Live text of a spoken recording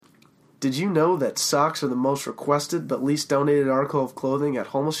Did you know that socks are the most requested but least donated article of clothing at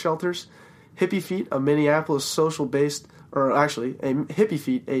homeless shelters? Hippie Feet, a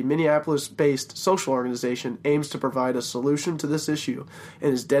Minneapolis-based social organization, aims to provide a solution to this issue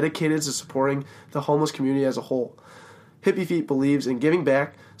and is dedicated to supporting the homeless community as a whole. Hippie Feet believes in giving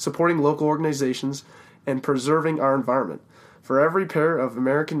back, supporting local organizations, and preserving our environment. For every pair of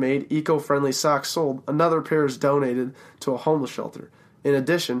American-made, eco-friendly socks sold, another pair is donated to a homeless shelter. In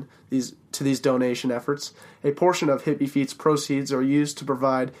addition to these donation efforts, a portion of Hippie Feet's proceeds are used to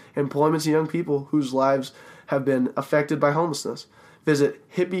provide employment to young people whose lives have been affected by homelessness. Visit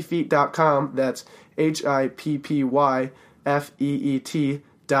hippiefeet.com, that's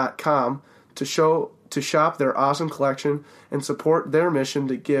HIPPYFEET.com, to shop their awesome collection and support their mission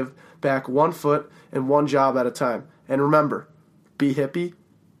to give back 1 foot and 1 job at a time. And remember, be hippie,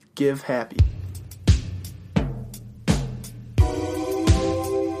 give happy.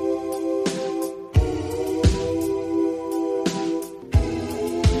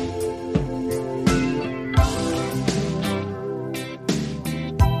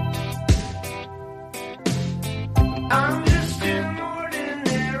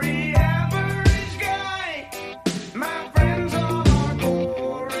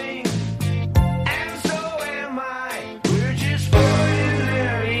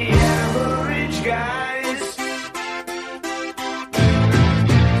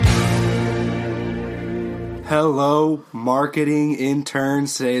 Hello, marketing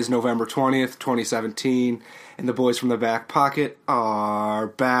interns. Today is November 20th, 2017, and the boys from the back pocket are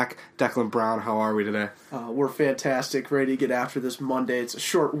back. Declan Brown, how are we today? We're fantastic, ready to get after this Monday. It's a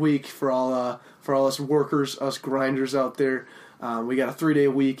short week for all us workers, us grinders out there. We got a 3-day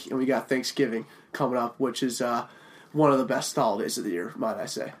week, and we got Thanksgiving coming up, which is one of the best holidays of the year, might I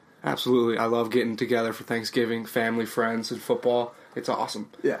say. Absolutely. I love getting together for Thanksgiving, family, friends, and football. It's awesome.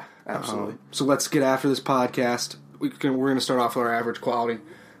 Yeah, absolutely. So let's get after this podcast. We're going to start off with our average quality,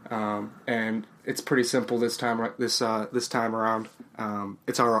 and it's pretty simple this time around.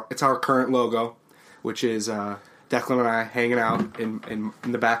 It's our current logo, which is Declan and I hanging out in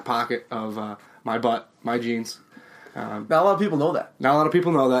the back pocket of my butt, my jeans. Not a lot of people know that. Not a lot of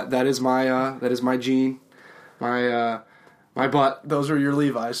people know that. That is my jean, my butt. Those are your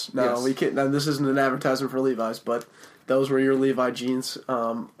Levi's. No, yes. We can't. Now, this isn't an advertisement for Levi's, but those were your Levi jeans.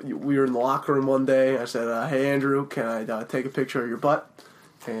 We were in the locker room one day. I said, "Hey Andrew, can I take a picture of your butt?"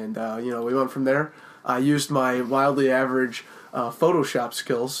 And we went from there. I used my wildly average Photoshop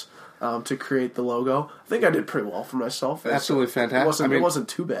skills to create the logo. I think I did pretty well for myself. Absolutely fantastic. It wasn't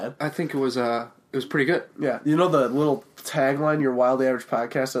too bad. I think it was pretty good. Yeah, you know the little tagline, your wildly average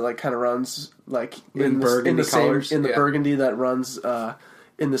podcast, that kind of runs in the burgundy that runs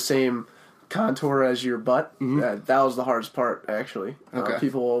in the same contour as your butt. Mm-hmm. That was the hardest part, actually. Okay.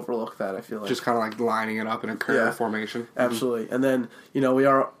 People overlook that, I feel like. Just kind of like lining it up in a curve formation. Absolutely. Mm-hmm. And then, we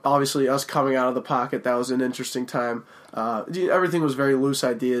are obviously us coming out of the pocket. That was an interesting time. Everything was very loose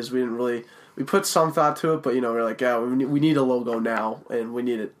ideas. We put some thought to it, but we're like, we need a logo now, and we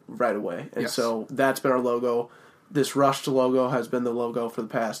need it right away. And so that's been our logo. This rushed logo has been the logo for the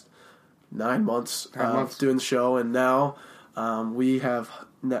past 9 months doing the show, and now we have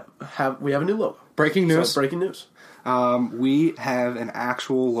a new logo. Breaking news. So, breaking news. We have an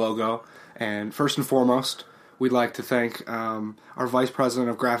actual logo, and first and foremost, we'd like to thank our Vice President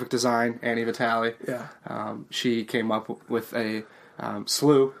of Graphic Design, Annie Vitale. Yeah. She came up with a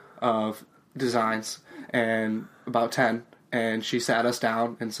slew of designs, and about 10, and she sat us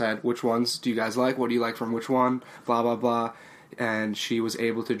down and said, which ones do you guys like? What do you like from which one? Blah, blah, blah. And she was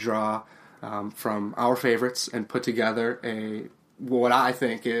able to draw from our favorites and put together what I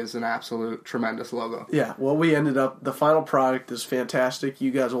think is an absolute tremendous logo. Yeah, well, the final product is fantastic. You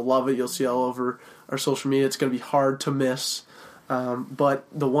guys will love it. You'll see all over our social media. It's going to be hard to miss. But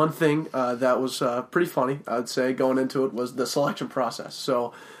the one thing that was pretty funny, I would say, going into it was the selection process.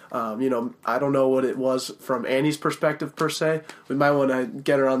 So, I don't know what it was from Annie's perspective, per se. We might want to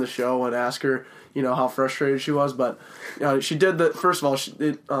get her on the show and ask her, how frustrated she was. But she did first of all,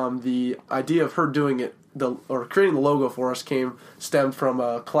 the idea of her doing it, creating the logo for us stemmed from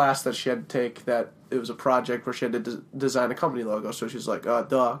a class that she had to take. That it was a project where she had to design a company logo. So she's like, got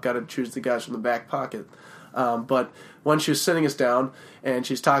to choose the guys from the back pocket. But when she was sitting us down and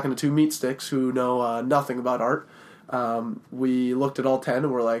she's talking to 2 meat sticks who know nothing about art, we looked at all 10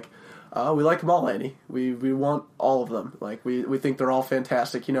 and we're like, we like them all, Annie. We want all of them. Like, we think they're all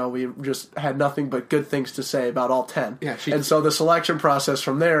fantastic. We just had nothing but good things to say about all 10. Yeah, and so the selection process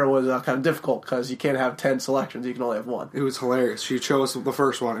from there was kind of difficult because you can't have 10 selections. You can only have one. It was hilarious. She chose the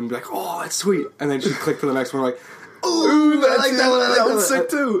first one and be like, oh, that's sweet. And then she clicked to the next one like, ooh, I like that one. That one's sick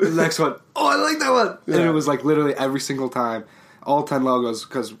too. The next one, oh, I like that one. Yeah. And it was like literally every single time, all 10 logos,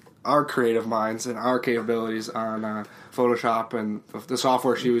 because our creative minds and our capabilities on Photoshop and the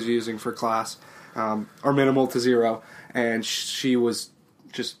software she was using for class are minimal to zero, and she was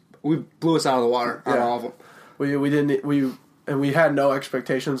just, we blew us out of the water on all of them. We had no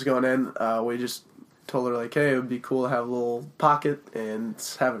expectations going in. We just told her like, hey, it would be cool to have a little pocket and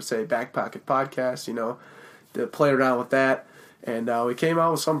have it say Back Pocket Podcast, to play around with that. And we came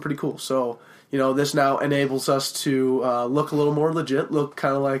out with something pretty cool. So, this now enables us to look a little more legit, look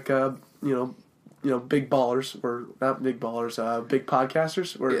kind of like, big ballers. We're not big ballers, big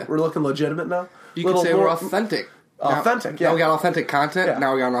podcasters. We're looking legitimate now. You can say we're authentic. Authentic, now we got authentic content. Yeah.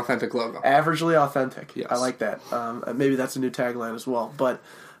 Now we got an authentic logo. Averagely authentic. Yes. I like that. Maybe that's a new tagline as well. But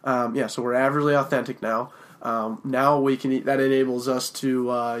so we're averagely authentic now. Now we can. That enables us to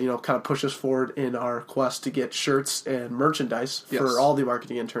kind of push us forward in our quest to get shirts and merchandise for all the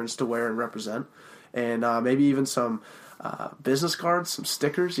marketing interns to wear and represent, and maybe even some business cards, some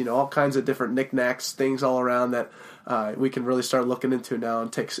stickers. All kinds of different knickknacks, things all around that. We can really start looking into now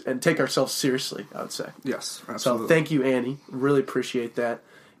and take ourselves seriously, I would say. Yes, absolutely. So thank you, Annie. Really appreciate that.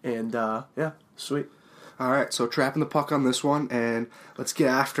 And sweet. All right, so trapping the puck on this one, and let's get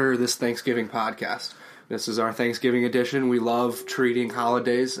after this Thanksgiving podcast. This is our Thanksgiving edition. We love treating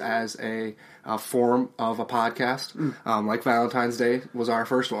holidays as a form of a podcast. Like Valentine's Day was our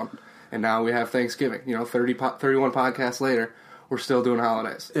first one, and now we have Thanksgiving. 31 podcasts later, we're still doing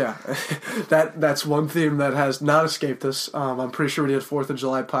holidays. Yeah, that's one theme that has not escaped us. I'm pretty sure we did 4th of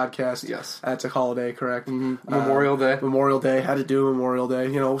July podcast. Yes, that's a holiday, correct? Mm-hmm. Memorial Day. Had to do Memorial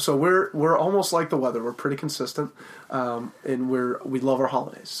Day. So we're almost like the weather. We're pretty consistent, and we love our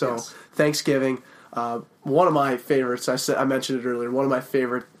holidays. So Thanksgiving, one of my favorites. I mentioned it earlier. One of my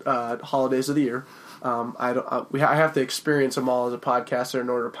favorite holidays of the year. I have to experience them all as a podcaster in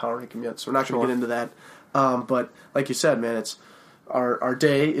order to power rank them yet. So we're not going to get into that. But like you said, man, it's. Our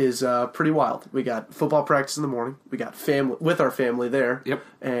day is pretty wild. We got football practice in the morning. We got family with our family there. Yep.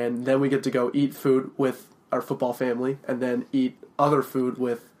 And then we get to go eat food with our football family, and then eat other food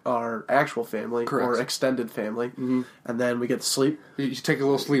with our actual family or extended family. Mm-hmm. And then we get to sleep. You take a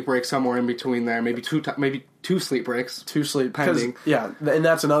little sleep break somewhere in between there. Maybe two sleep breaks. Pending. Yeah, and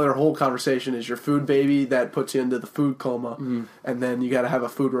that's another whole conversation. Is your food baby that puts you into the food coma, and then you got to have a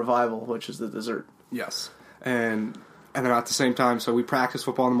food revival, which is the dessert. Yes, and then at the same time, so we practice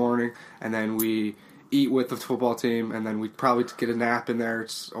football in the morning, and then we eat with the football team, and then we probably get a nap in there,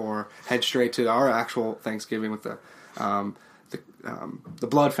 or head straight to our actual Thanksgiving with the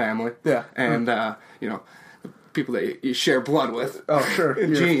blood family. Yeah, and the people that you share blood with. Oh, sure,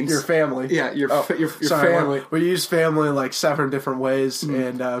 genes. Your family. Yeah, your sorry, family. We use family in like 7 different ways,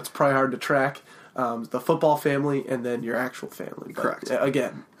 and it's probably hard to track. The football family, and then your actual family. But, correct.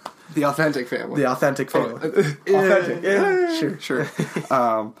 Again. The authentic family. Authentic. Yeah, sure.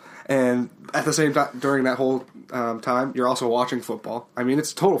 And at the same time, during that whole time, you're also watching football. I mean,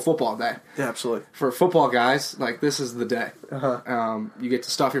 it's a total football day. Yeah, absolutely. For football guys, like, this is the day. Uh-huh. You get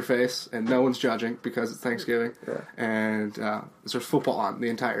to stuff your face, and no one's judging because it's Thanksgiving. Yeah. And there's football on the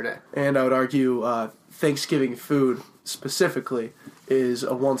entire day. And I would argue Thanksgiving food specifically is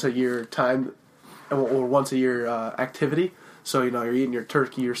a once-a-year time or once-a-year activity. So, you're eating your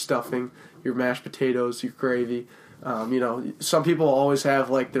turkey, your stuffing, your mashed potatoes, your gravy. Some people always have,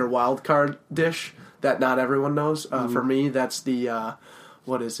 like, their wild card dish that not everyone knows. For me, that's the,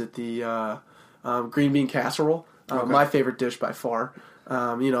 the green bean casserole. My favorite dish by far.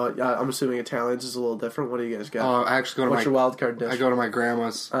 I'm assuming Italians is a little different. What do you guys got? I actually go to What's your wild card dish? I go to my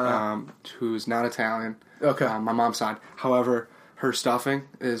grandma's, who's not Italian. Okay. My mom's side. However, her stuffing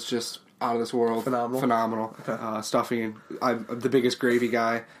is just out of this world. Phenomenal. Okay. Stuffing. I'm the biggest gravy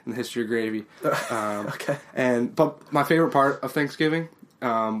guy in the history of gravy. Okay. But my favorite part of Thanksgiving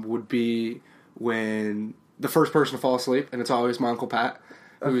would be when the first person to fall asleep, and it's always my Uncle Pat,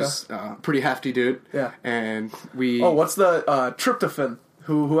 who's a pretty hefty dude. Yeah. And we... Oh, what's the tryptophan?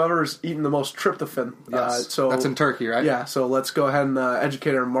 Whoever's eating the most tryptophan. Yes. That's in turkey, right? Yeah, so let's go ahead and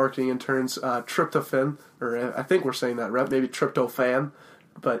educate our marketing interns. Tryptophan, or I think we're saying that right, maybe tryptophan.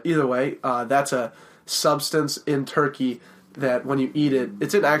 But either way, that's a substance in turkey that when you eat it,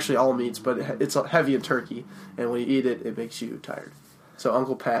 it's in actually all meats, but it's heavy in turkey, and when you eat it, it makes you tired. So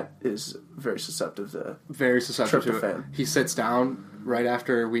Uncle Pat is very susceptible to to it. He sits down right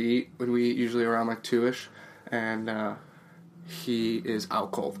after we eat, when we eat usually around like 2ish, and he is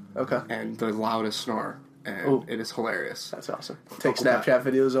out cold. Okay. And the loudest snorer and it is hilarious. That's awesome. Take Snapchat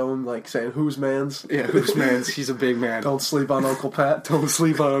videos of him, like, saying, who's man's? Yeah, who's man's? He's a big man. Don't sleep on Uncle Pat. Don't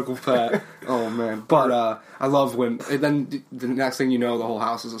sleep on Uncle Pat. Oh, man. But I love when... then the next thing you know, the whole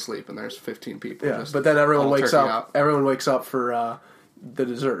house is asleep, and there's 15 people. Yeah, but then everyone wakes up. Everyone wakes up for the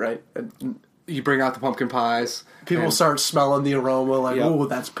dessert, right? And you bring out the pumpkin pies. People start smelling the aroma, like, oh,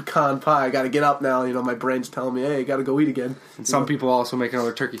 that's pecan pie. I got to get up now. You know, my brain's telling me, hey, got to go eat again. And some people also make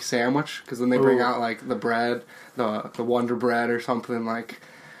another turkey sandwich, because then they bring out, like, the bread, the Wonder Bread or something, like,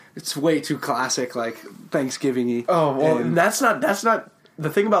 it's way too classic, like, Thanksgiving-y. Oh, well, and that's not, the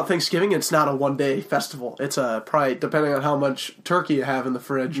thing about Thanksgiving, it's not a one-day festival. It's probably, depending on how much turkey you have in the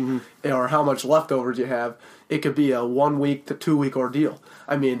fridge, or how much leftovers you have, it could be a 1 week to 2 week ordeal.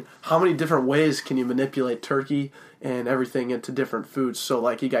 I mean, how many different ways can you manipulate turkey and everything into different foods? So,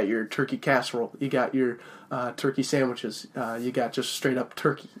 like, you got your turkey casserole, you got your turkey sandwiches, you got just straight up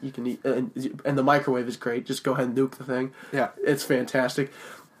turkey you can eat, and the microwave is great. Just go ahead and nuke the thing. Yeah, it's fantastic.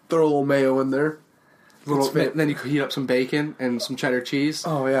 Throw a little mayo in there. Then you could heat up some bacon and some cheddar cheese.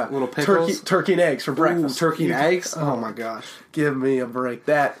 Oh yeah, little pickles. Turkey and eggs for breakfast. Turkey and eggs. Oh my gosh, give me a break.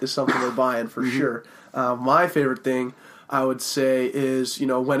 That is something we're buying for sure. My favorite thing, I would say, is, you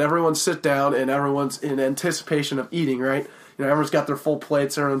know, when everyone sit down and everyone's in anticipation of eating, right? You know, everyone's got their full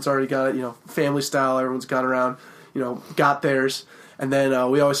plates, everyone's already got it, you know, family style, everyone's gone around, you know, got theirs. And then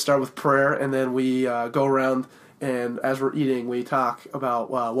we always start with prayer, and then we go around, and as we're eating, we talk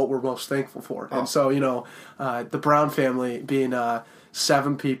about what we're most thankful for. And so, you know, the Brown family being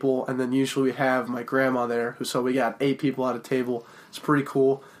 7 people, and then usually we have my grandma there, so we got 8 people at a table. It's pretty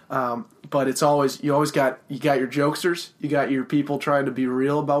cool. But it's always, you got your jokesters, you got your people trying to be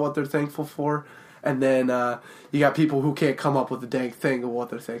real about what they're thankful for, and then you got people who can't come up with a dang thing of what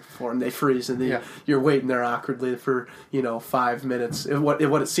they're thankful for, and they freeze, and you're waiting there awkwardly for, you know, 5 minutes, what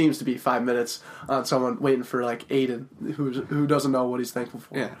it seems to be 5 minutes on someone waiting for, like, Aiden, who doesn't know what he's thankful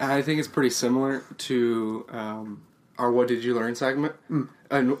for. Yeah, and I think it's pretty similar to our What Did You Learn segment,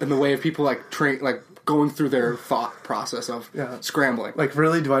 and the way of people, like, going through their thought process of scrambling. Like,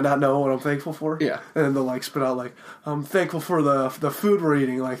 really? Do I not know what I'm thankful for? Yeah. And then they'll, like, spit out, like, I'm thankful for the food we're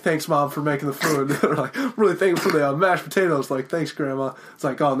eating. Like, thanks, Mom, for making the food. Or, like, really thankful for the mashed potatoes. Like, thanks, Grandma. It's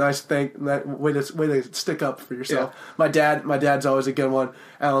like, oh, nice, way to stick up for yourself. Yeah. My dad's always a good one.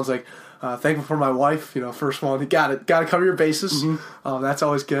 Alan's like, thankful for my wife, you know, first one. You got to cover your bases. That's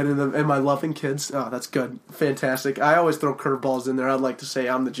always good. And my loving kids. Oh, that's good. Fantastic. I always throw curveballs in there. I'd like to say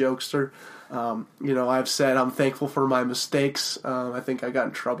I'm the jokester. You know, I've said I'm thankful for my mistakes. I think I got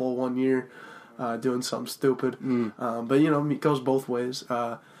in trouble one year doing something stupid. But, you know, it goes both ways.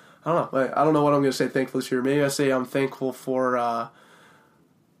 I don't know. I don't know what I'm going to say thankful this year. Maybe I say I'm thankful for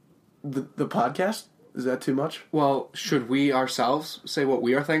the podcast. Is that too much? Well, should we ourselves say what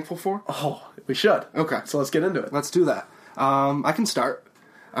we are thankful for? Oh, we should. Okay. So let's get into it. Let's do that. I can start.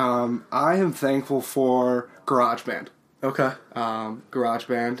 I am thankful for GarageBand. Okay.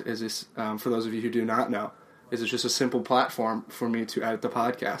 GarageBand is this, for those of you who do not know, is just a simple platform for me to edit the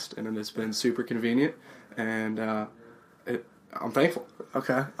podcast, and it has been super convenient, and I'm thankful.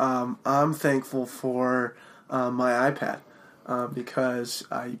 Okay. I'm thankful for my iPad because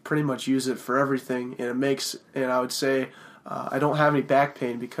I pretty much use it for everything, and I would say I don't have any back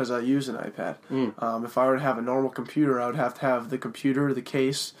pain because I use an iPad. If I were to have a normal computer, I would have to have the computer, the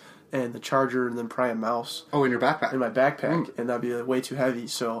case, and the charger, and then probably a mouse. Oh, in your backpack? In my backpack, and that'd be way too heavy.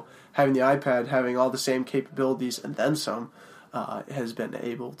 So having the iPad, having all the same capabilities, and then some, has been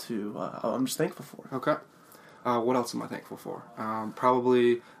able to, I'm just thankful for. Okay. What else am I thankful for?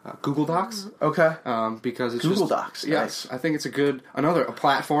 Probably Google Docs. Okay. Because it's Google Docs. Yes, nice. I think it's a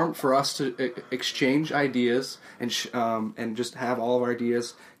platform for us to exchange ideas and just have all of our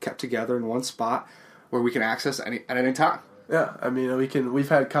ideas kept together in one spot where we can access at any time. Yeah, I mean, we've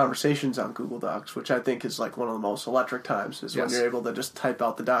had conversations on Google Docs, which I think is like one of the most electric times, is when you're able to just type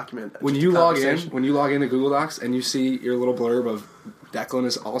out the document. When you log into Google Docs and you see your little blurb of Declan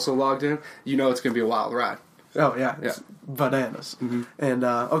is also logged in, you know it's going to be a wild ride. Oh, yeah, it's bananas. And,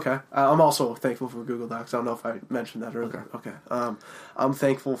 okay, I'm also thankful for Google Docs. I don't know if I mentioned that earlier. Okay. I'm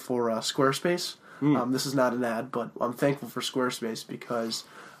thankful for Squarespace. This is not an ad, but I'm thankful for Squarespace because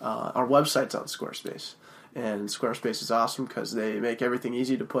our website's on Squarespace. And Squarespace is awesome because they make everything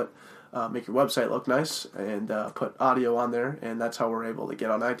easy to put, make your website look nice, and put audio on there, and that's how we're able to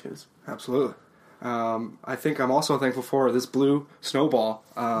get on iTunes. Absolutely. I think I'm also thankful for this blue snowball.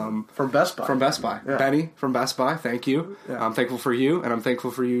 From Best Buy. From Best Buy. Yeah. Benny from Best Buy, thank you. Yeah. I'm thankful for you, and I'm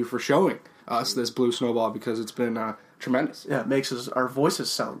thankful for you for showing us this blue snowball because it's been tremendous. Yeah, it makes our voices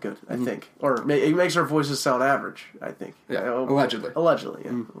sound good, I think. Or it makes our voices sound average, I think. Yeah, allegedly. Allegedly,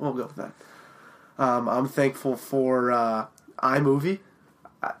 yeah. We'll go with that. I'm thankful for iMovie.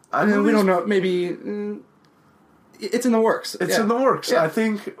 We don't know. Maybe it's in the works. It's in the works. Yeah. I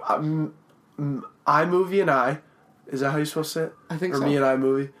think iMovie and I. Is that how you're supposed to say it? I think or so. Me and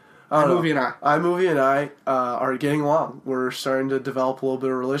iMovie. iMovie and I. iMovie and I are getting along. We're starting to develop a little bit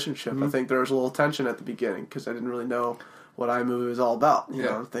of a relationship. Mm-hmm. I think there was a little tension at the beginning because I didn't really know what iMovie was all about. You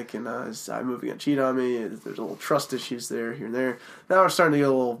know, I'm thinking, is iMovie going to cheat on me? There's a little trust issues there, here and there. Now we're starting to get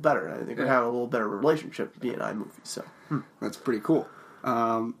a little better. I think we're having a little better relationship being iMovie. So that's pretty cool.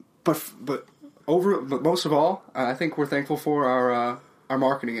 But most of all, I think we're thankful for our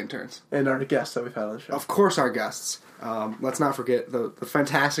marketing interns and our guests that we've had on the show. Of course, our guests. Let's not forget the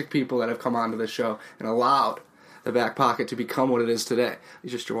fantastic people that have come onto this show and allowed the Back Pocket to become what it is today.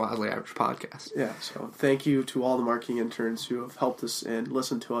 It's just your wildly average podcast. Yeah, so thank you to all the marketing interns who have helped us and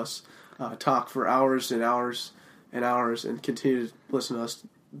listened to us talk for hours and hours and hours and continue to listen to us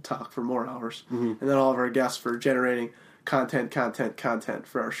talk for more hours. Mm-hmm. And then all of our guests for generating content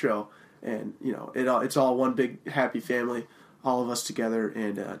for our show. And, you know, it's all one big happy family, all of us together,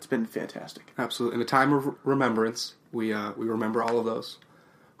 and it's been fantastic. Absolutely. In a time of remembrance, we remember all of those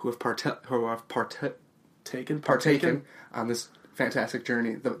who have partaken on this fantastic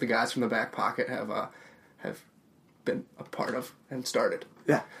journey. The guys from the Back Pocket have been a part of and started.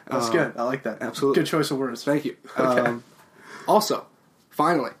 Yeah, that's good. I like that. Absolutely. Good choice of words. Thank you. Okay. Also,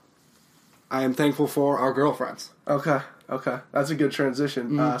 finally, I am thankful for our girlfriends. Okay. That's a good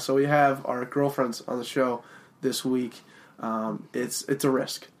transition. Mm-hmm. So we have our girlfriends on the show this week. It's a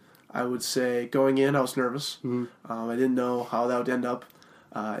risk. I would say going in, I was nervous. Mm-hmm. I didn't know how that would end up.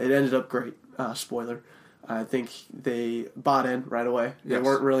 It ended up great. Spoiler. I think they bought in right away. They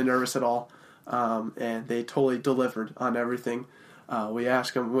weren't really nervous at all. And they totally delivered on everything. We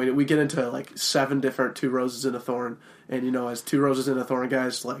ask them, we get into like 7 different 2 roses and a thorn. And, you know, as 2 roses and a thorn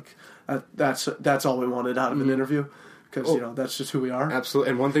guys, like, that's all we wanted out of an interview. Because, you know, that's just who we are.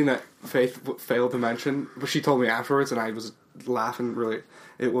 Absolutely. And one thing that Faith failed to mention, but she told me afterwards, and I was laughing really,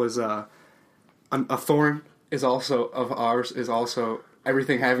 it was a thorn is also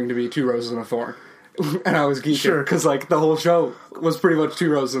everything having to be 2 roses and a thorn. And I was geeking. Sure. Because, like, the whole show was pretty much 2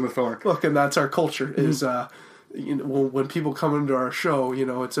 roses and a thorn. Look, and that's our culture, is... you know, when people come into our show, you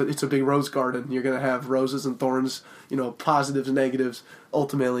know, it's a big rose garden. You're going to have roses and thorns, you know, positives and negatives,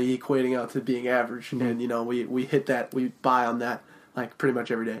 ultimately equating out to being average. Mm-hmm. And, you know, we hit that, we buy on that, like, pretty much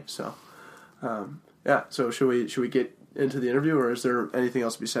every day. So, yeah. So should we get into the interview, or is there anything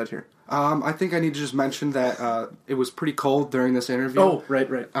else to be said here? I think I need to just mention that it was pretty cold during this interview. Oh,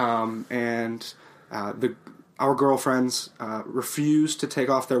 right. And our girlfriends refused to take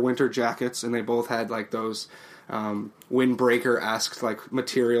off their winter jackets, and they both had, like, those... windbreaker-esque like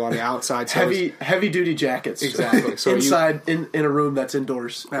material on the outside. So heavy duty jackets. Exactly. So inside in a room that's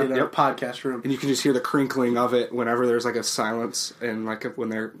indoors in a podcast room, and you can just hear the crinkling of it whenever there's like a silence, and like when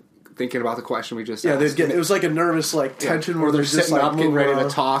they're thinking about the question we just asked. It was like a nervous like tension where they're sitting just up getting ready to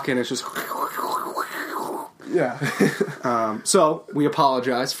talk, and it's just so we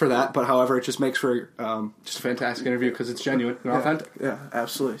apologize for that, but however it just makes for just a fantastic interview because it's genuine and authentic. Yeah,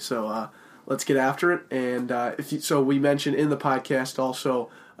 absolutely. So let's get after it. And so we mentioned in the podcast also,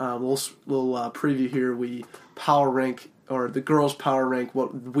 we'll preview here. We power rank, or the girls power rank, what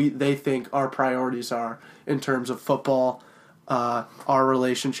they think our priorities are in terms of football, our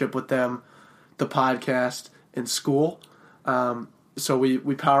relationship with them, the podcast, and school. So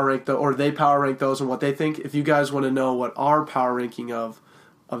we power rank they power rank those and what they think. If you guys want to know what our power ranking of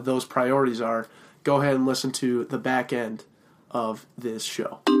those priorities are, go ahead and listen to the back end of this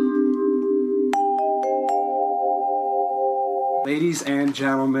show. Ladies and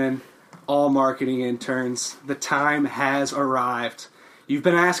gentlemen, all marketing interns, the time has arrived. You've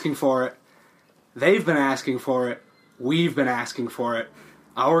been asking for it. They've been asking for it. We've been asking for it.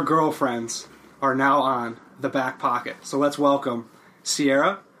 Our girlfriends are now on the Back Pocket. So let's welcome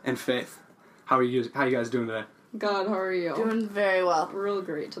Ciara and Faith. How are you guys doing today? God, how are you? Doing very well. Real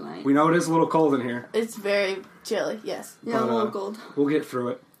great tonight. We know it is a little cold in here. It's very chilly, yes. Yeah, a little cold. We'll get through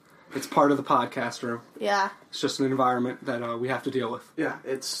it. It's part of the podcast room. Yeah. It's just an environment that we have to deal with. Yeah,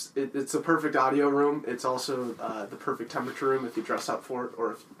 it's a perfect audio room. It's also the perfect temperature room if you dress up for it,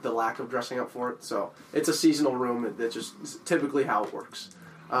 or if the lack of dressing up for it. So it's a seasonal room. That's just typically how it works.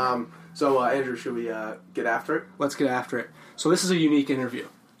 So Andrew, should we get after it? Let's get after it. So this is a unique interview,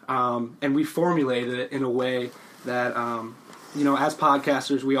 and we formulated it in a way that as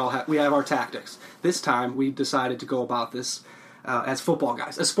podcasters we have our tactics. This time we decided to go about this. As football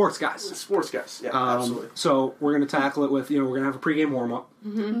guys, as sports guys. Yeah, absolutely. So we're going to tackle it with, we're going to have a pregame warm-up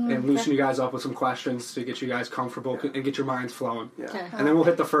and loosen you guys up with some questions to get you guys comfortable and get your minds flowing. Yeah. Okay. And then we'll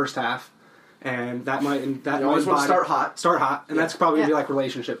hit the first half, and that might You always want to start hot. Start hot, and that's probably gonna be like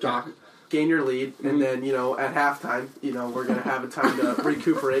relationship talk. Gain your lead, and then at halftime, we're gonna have a time to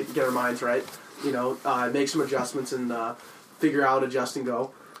recuperate, and get our minds right. Make some adjustments and figure out adjust and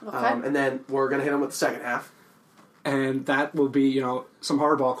go. Okay. And then we're gonna hit them with the second half. And that will be, some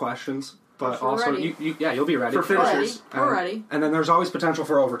hardball questions, but also, you'll be ready. For finishers. We're ready. And then there's always potential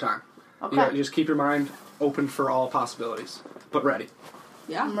for overtime. Okay. You just keep your mind open for all possibilities, but ready.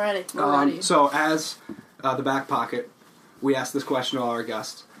 Yeah. I'm ready. We're ready. So as the back pocket, we ask this question to all our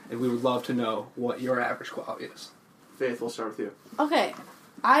guests, and we would love to know what your average quality is. Faith, we'll start with you. Okay.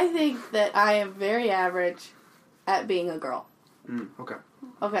 I think that I am very average at being a girl. Okay.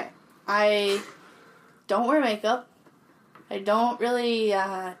 Okay. I don't wear makeup. I don't really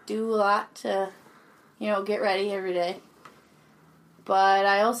do a lot to, get ready every day. But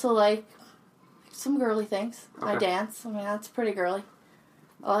I also like some girly things. I Okay. dance. I mean, that's pretty girly.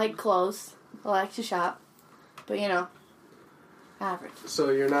 I like clothes. I like to shop. But, average. So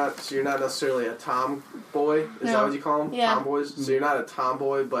you're not necessarily a tomboy. Is that No. what you call them? Yeah. Tomboys. So you're not a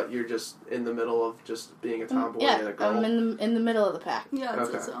tomboy, but you're just in the middle of just being a tomboy and a Yeah, girl. I'm in the middle of the pack. Yeah, I'd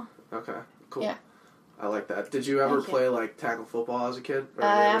say Okay. so. Okay, cool. Yeah. I like that. Did you ever Thank you. play like tackle football as a kid, or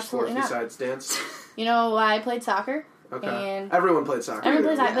any other sports absolutely not. besides dance? I played soccer. Okay. And Everyone played soccer. everyone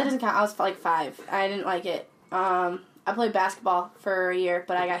plays yeah. soccer. That doesn't count. I was like 5. I didn't like it. I played basketball for a year,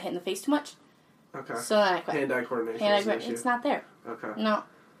 but I got hit in the face too much. Okay. So then I quit. Hand-eye coordination. And is an issue. it's not there. Okay. No.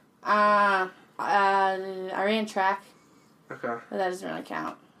 I ran track, Okay. but that doesn't really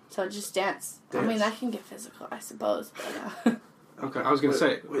count. So just dance. I mean, Dance. that can get physical, I suppose. But, Okay. I was gonna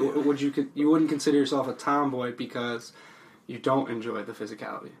say, you wouldn't consider yourself a tomboy because you don't enjoy the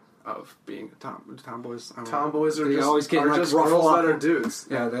physicality of being a tomboys. I don't know. Tomboys are They just, always get, are like, just ruffle girls up. that are dudes.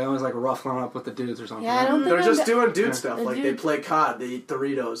 Yeah, they always like ruffling up with the dudes or something. yeah, I don't think They're I'm just go- doing dude Yeah. stuff. The Like they dude- play COD, they eat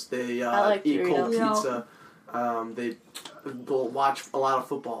Doritos, they I like eat cold Doritos. pizza. They will watch a lot of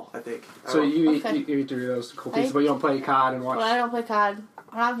football, I think. I So don't- you Okay. eat Doritos, cool I pizza, eat- but you don't play COD and watch. Well, I don't play COD.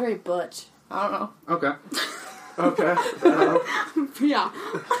 I'm not very butch. I don't know. Okay. Okay. Yeah.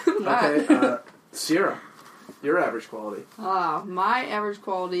 Okay. Ciara, your average quality. My average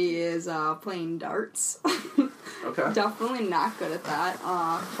quality is playing darts. Okay. Definitely not good at that.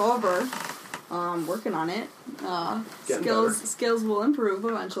 However, working on it. Getting Skills will improve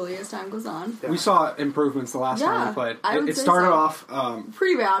eventually as time goes on. Yeah. We saw improvements the last time Yeah, we played. I would It say started so. off.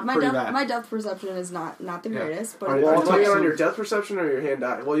 Pretty bad. Pretty bad. My depth perception is not the Yeah. greatest, but Are it's you Well, playing it's- on your depth perception or your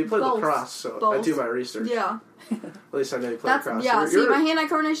hand-eye? Well, you played Both. lacrosse, so I Both. do my research. yeah. At least I know you play That's lacrosse. yeah. So See, my hand-eye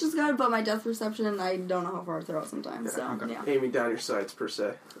coordination is good, but my depth perception, I don't know how far to throw it sometimes. Yeah, So okay. yeah, aiming down your sights per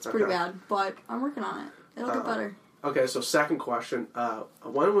se. it's pretty bad, but I'm working on it. It'll get better. Okay, so second question.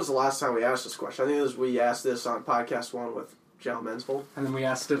 When was the last time we asked this question? I think we asked this on podcast 1 with Jal Mensvold. And then we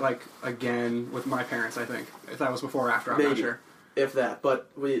asked it again with my parents. I think if that was before or after, I'm not Maybe. sure. If that, but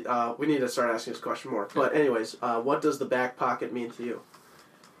we need to start asking this question more. But anyways, what does the back pocket mean to you?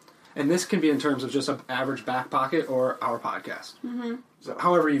 And this can be in terms of just an average back pocket or our podcast. Mm-hmm. So,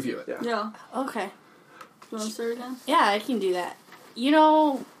 However you view it. Yeah. Yeah. Okay. You want to start again? Yeah, I can do that.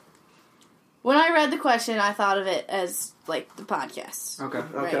 When I read the question, I thought of it as, like, the podcast. Okay. Okay,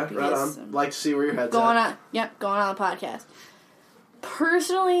 Right, right because, on. Like to see where your head's Going at. on, going on the podcast.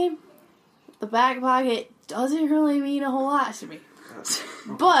 Personally, the back pocket doesn't really mean a whole lot to me.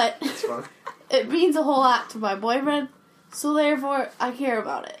 But It's fun. it means a whole lot to my boyfriend, so therefore I care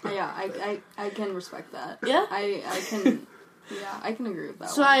about it. Yeah, I can respect that. Yeah? I can. Yeah, I can agree with that.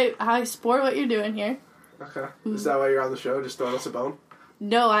 So one. I support what you're doing here. Okay. Is that why you're on the show? Just throwing us a bone?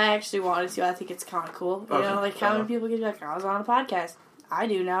 No, I actually wanted to. I think it's kind of cool. You Okay. know, like how many people get like, I was on a podcast. I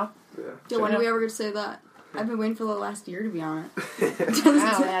do now. Yeah, when are we ever going to say that? I've been waiting for the last year to be on it.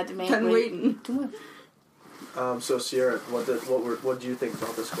 I only had to make Been wait waiting. 2 months. So Ciara, what did you think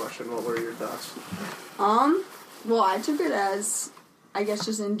about this question? What were your thoughts? Well, I took it as, I guess,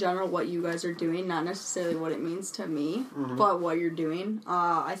 just in general what you guys are doing, not necessarily what it means to me, but what you're doing.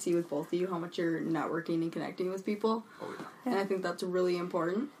 I see with both of you how much you're networking and connecting with people, and I think that's really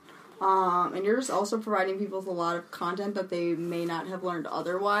important. And you're just also providing people with a lot of content that they may not have learned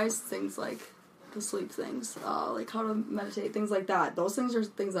otherwise. Things like the sleep things, like how to meditate, things like that. Those things are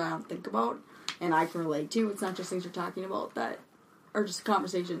things that I don't think about, and I can relate to. It's not just things you're talking about that are just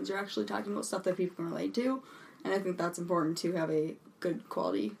conversations. You're actually talking about stuff that people can relate to. And I think that's important to have a good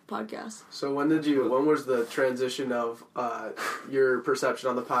quality podcast. So when was the transition of your perception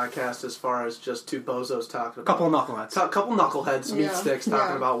on the podcast as far as just two bozos talking about... Couple of knuckleheads. Couple knuckleheads, meat Yeah. sticks,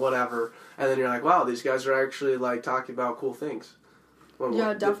 talking Yeah. about whatever. And then you're like, wow, these guys are actually like talking about cool things.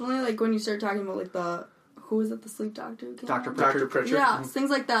 Yeah, definitely. Like when you start talking about like who was it, the sleep doctor who came Dr. on? Dr. Pritchard. Yeah, things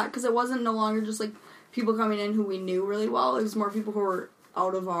like that, because it wasn't no longer just like people coming in who we knew really well. It was more people who were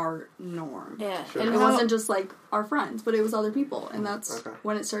out of our norm. Yeah. Sure. And It wasn't just like our friends, but it was other people, and that's Okay.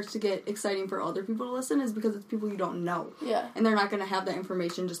 when it starts to get exciting for other people to listen, is because it's people you don't know. Yeah. And they're not going to have that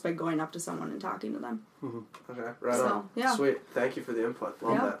information just by going up to someone and talking to them. Okay, right So, on. yeah. Sweet. Thank you for the input.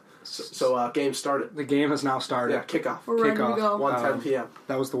 Love Yeah. that. So game started. The game has now started. Yeah, kickoff. We're ready to Kickoff. go. 1:10 p.m.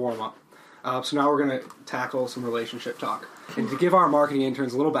 That was the warm-up. So now we're going to tackle some relationship talk. And to give our marketing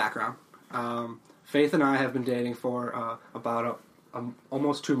interns a little background, Faith and I have been dating for about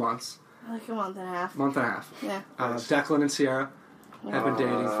almost 2 months. Like a month and a half. Month and a half. Yeah. Declan and Ciara have been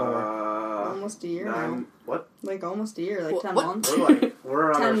dating for... Almost a year now. What? Like almost a year, like 10 What? months.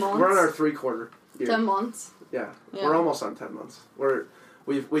 We're on 10 months. we're on our 3/4 year. 10 months. Yeah, Yeah. we're almost on 10 months.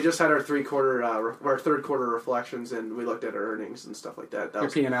 We just had our 3/4 our third quarter reflections, and we looked at our earnings and stuff like that. That Your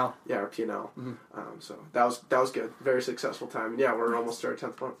was P&L. yeah, our P&L. So that was good. Very successful time. And yeah, we're almost our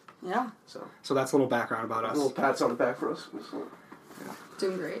 10th month. Yeah. So that's a little background about us. Little pats on the back for us.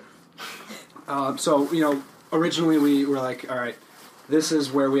 Doing great. So, originally we were like, all right, this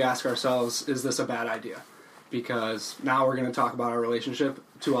is where we ask ourselves, is this a bad idea? Because now we're going to talk about our relationship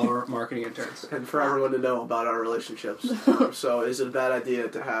to our marketing interns. And for everyone to know about our relationships. So is it a bad idea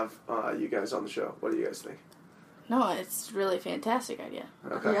to have you guys on the show? What do you guys think? No, it's really a fantastic idea.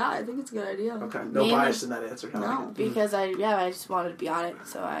 Okay. Yeah, I think it's a good idea. Okay. No Mainly- bias in that answer. I like No. it. Because I just wanted to be on it,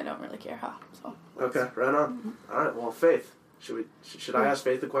 so I don't really care how. So Okay, right on. All right, well, Faith. Should I ask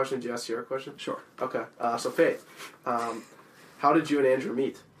Faith a question? Do you ask Ciara a question? Sure. Okay, so Faith, how did you and Andrew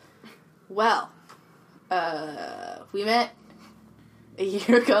meet? well, we met a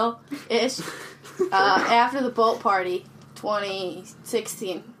year ago ish. After the boat party,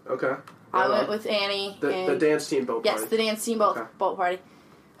 2016. Okay. I right went on. with Annie. the and dance team boat yes, party. the dance team boat Okay. party.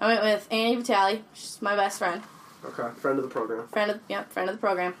 I went with Annie Vitale. She's my best friend. Okay, friend of the program. Friend of the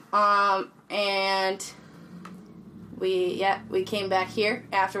program. And we came back here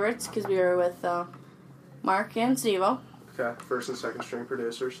afterwards because we were with Mark and Stevo. Okay, first and second string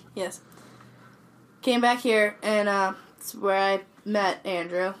producers. Yes. Came back here, and it's where I met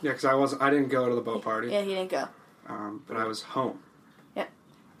Andrew. Yeah, because I didn't go to the boat party, Yeah, he didn't go. but I was home.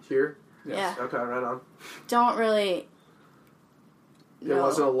 Here? Yes. Yeah. Okay, right on. Don't really. It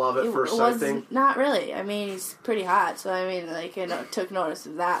wasn't a love at first sight thing? Not really. I mean, he's pretty hot, so I mean, took notice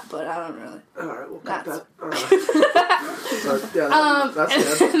of that, but I don't really. Alright, we'll cut That's- that. But, yeah,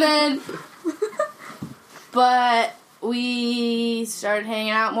 that's good. And then, but we started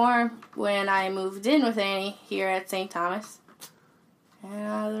hanging out more when I moved in with Annie here at St. Thomas,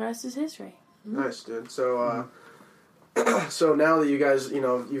 and the rest is history. Nice, dude. So, so now that you guys,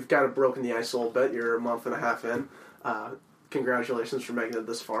 you've kind of broken the ice a little bit, you're a month and a half in, congratulations for making it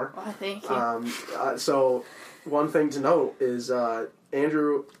this far. Well, thank you. So, one thing to note is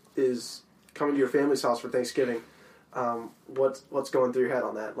Andrew is coming to your family's house for Thanksgiving. What's going through your head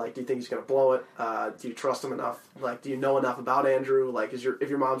on that? Like, do you think he's gonna blow it? Do you trust him enough? Like, do you know enough about Andrew? Like, if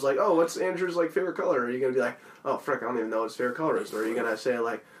your mom's like, oh, what's Andrew's favorite color? Are you gonna be like, oh, frick, I don't even know what his favorite color is? Or are you gonna say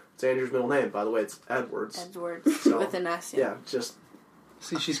what's Andrew's middle name? By the way, it's Edwards. Edwards So, with an S. Yeah, just.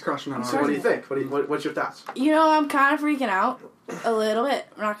 See, she's crushing on So, what do you think? What's your thoughts? I'm kind of freaking out a little bit.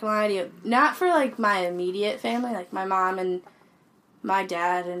 I'm not gonna lie to you. Not for my immediate family, like my mom and my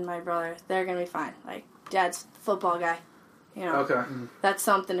dad and my brother. They're gonna be fine. Like, Dad's a football guy. Okay. That's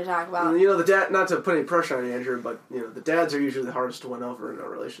something to talk about. The dad. Not to put any pressure on you, Andrew, but the dads are usually the hardest to win over in a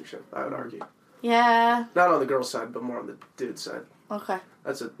relationship. I would argue. Yeah. Not on the girl's side, but more on the dude's side. Okay. I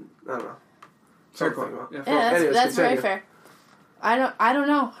don't know. Fair Something point. about. Yeah. Yeah, Anyways, that's very continue. fair. I don't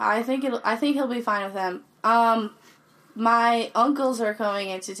know. I think he'll be fine with them. My uncles are coming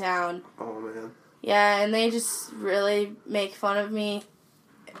into town. Oh man. Yeah, and they just really make fun of me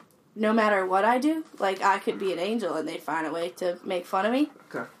no matter what I do. Like, I could be an angel and they'd find a way to make fun of me.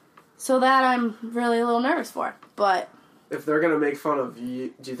 Okay. So that I'm really a little nervous for. But If they're gonna make fun of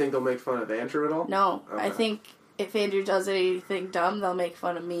you, do you think they'll make fun of Andrew at all? no, Okay. I think if Andrew does anything dumb, they'll make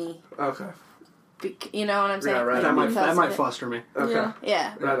fun of me. Okay. You know what I'm saying? Yeah, right. That might Because of it. fluster me. Okay. Yeah.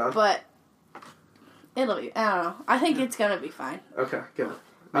 Yeah. Right on. But it'll be, I don't know. I think it's going to be fine. Okay. Good.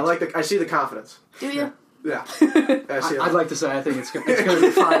 I see the confidence. Do you? Yeah. I see it. I'd like to say I think it's going to be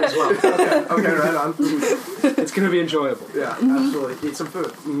fine as well. Okay. Right on. It's going to be enjoyable. Yeah. Absolutely. Eat some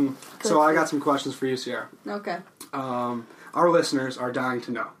food. So I got some questions for you, Ciara. Okay. Our listeners are dying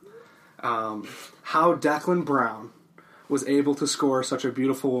to know how Declan Brown was able to score such a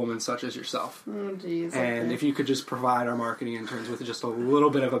beautiful woman such as yourself. Oh, jeez. And okay. if you could just provide our marketing interns with just a little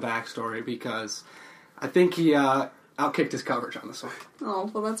bit of a backstory, because I think he outkicked his coverage on this one. Oh,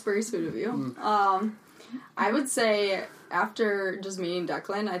 well, that's very sweet of you. I would say after just meeting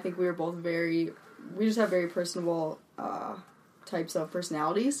Declan, I think we were both we just have very personable types of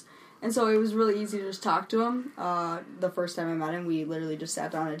personalities. And so it was really easy to just talk to him. The first time I met him, we literally just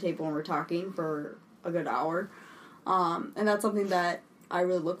sat down at a table and were talking for a good hour. And that's something that I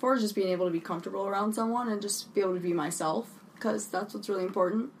really look for, is just being able to be comfortable around someone and just be able to be myself, because that's what's really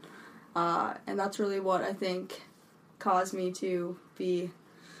important. And that's really what I think caused me to be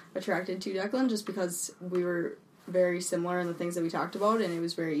attracted to Declan, just because we were very similar in the things that we talked about, and it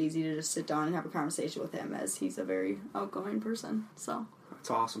was very easy to just sit down and have a conversation with him, as he's a very outgoing person. So That's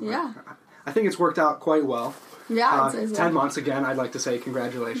awesome. Yeah. I think it's worked out quite well. yeah, I'd say so. 10 months again, I'd like to say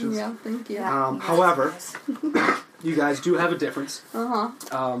congratulations. Yeah, thank you. However, you guys do have a difference.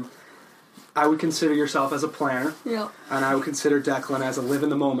 I would consider yourself as a planner, Yeah. and I would consider Declan as a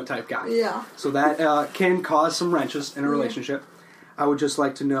live-in-the-moment type guy. Yeah. So that can cause some wrenches in a relationship. I would just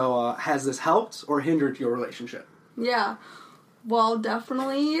like to know, has this helped or hindered your relationship? Yeah. Well,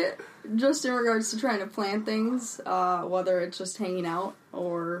 definitely, just in regards to trying to plan things, whether it's just hanging out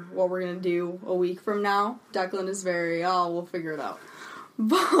or what we're going to do a week from now, Declan is very, we'll figure it out.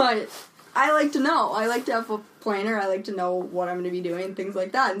 But I like to know. I like to have a planner. I like to know what I'm going to be doing, things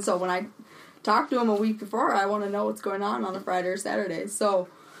like that. And so when I talk to him a week before, I want to know what's going on a Friday or Saturday. So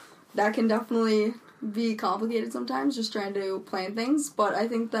that can definitely be complicated sometimes, just trying to plan things. But I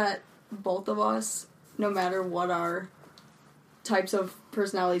think that both of us, no matter what our types of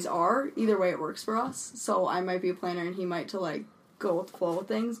personalities are, either way it works for us. So I might be a planner and he might go with the flow of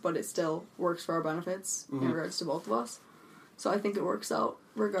things, but it still works for our benefits in regards to both of us. So I think it works out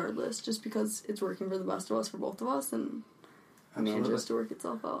regardless, just because it's working for the best of us for both of us, and manages to work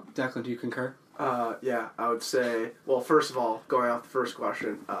itself out. Declan, do you concur? Yeah, I would say, well, first of all, going off the first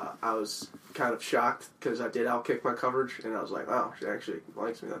question, I was kind of shocked because I did outkick my coverage, and I was like, wow, she actually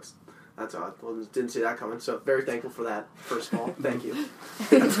likes me. That's odd. Well, didn't see that coming, so very thankful for that, first of all. Thank you.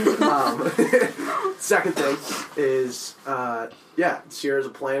 Second thing is, Ciara's a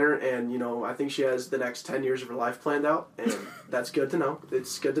planner, and, I think she has the next 10 years of her life planned out, and that's good to know.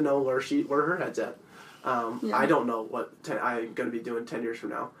 It's good to know where her head's at. I don't know what I'm going to be doing 10 years from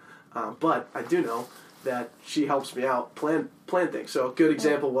now, but I do know that she helps me out plan things. So a good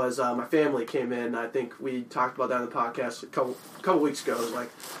example was my family came in. I think we talked about that in the podcast a couple weeks ago. It was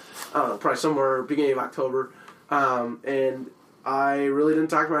like, I don't know, probably somewhere beginning of October, and I really didn't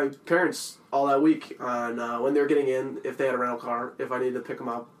talk to my parents all that week on when they were getting in, if they had a rental car, if I needed to pick them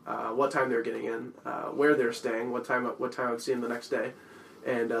up, what time they were getting in, where they were staying, what time I would see them the next day,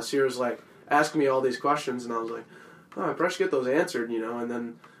 and Ciara's like asking me all these questions, and I was like, oh, I probably should get those answered, and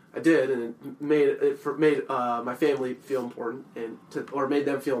then I did, and it made my family feel important, or made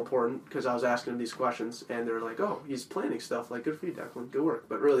them feel important, because I was asking them these questions, and they were like, oh, he's planning stuff, like, good for you, Declan, good work.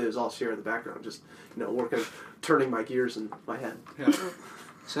 But really, it was all Ciara in the background, just, working, turning my gears in my head. Yeah.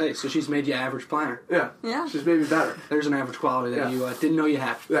 So she's made you average planner. Yeah. She's made me better. There's an average quality that you didn't know you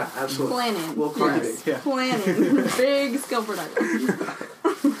had. Yeah, absolutely. Planning. Well, planning. Yes. Yeah. Planning. Big skill for Declan.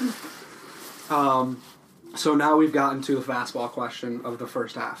 So now we've gotten to the fastball question of the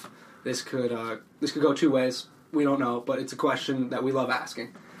first half. This could go two ways. We don't know, but it's a question that we love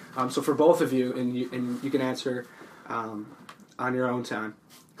asking. So for both of you, and you can answer on your own time.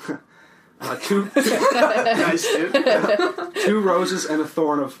 Nice, dude. 2 roses and a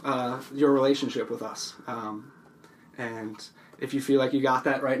thorn of your relationship with us. And if you feel like you got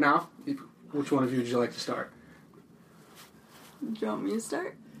that right now, which one of you would you like to start? Do you want me to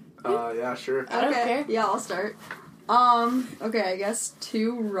start? Yeah, sure. I don't care. Yeah, I'll start. Okay, I guess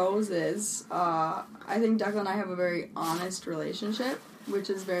 2 roses. I think Declan and I have a very honest relationship,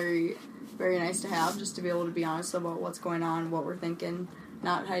 which is very, very nice to have, just to be able to be honest about what's going on, what we're thinking,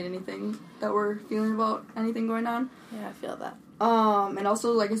 not hide anything that we're feeling about anything going on. Yeah, I feel that. And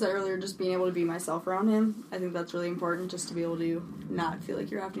also, like I said earlier, just being able to be myself around him. I think that's really important, just to be able to not feel like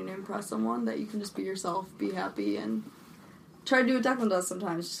you're having to impress someone, that you can just be yourself, be happy, and try to do what Declan does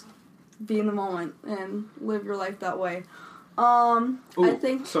sometimes. Just be in the moment and live your life that way. I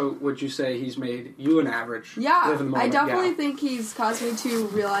think. So would you say he's made you an average? Yeah, live in the moment? I definitely think he's caused me to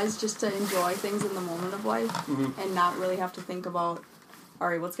realize just to enjoy things in the moment of life, and not really have to think about, all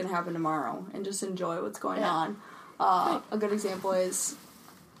right, what's going to happen tomorrow, and just enjoy what's going on. A good example is,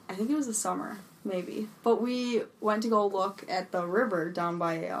 I think it was the summer, maybe, but we went to go look at the river down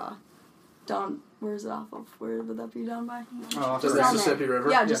by, where's it off of? Where would that be down by? Off the Mississippi River?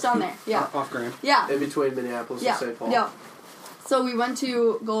 Yeah, just down there. Yeah. Off Grand. Yeah. In between Minneapolis and St. Paul. Yeah. So we went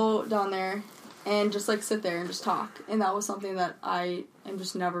to go down there and just sit there and just talk. And that was something that I am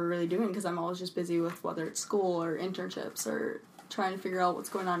just never really doing, because I'm always just busy with whether it's school or internships or trying to figure out what's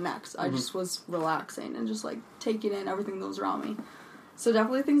going on next. I just was relaxing and just, like, taking in everything that was around me. So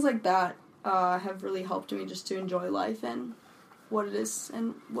definitely things like that have really helped me just to enjoy life and what it is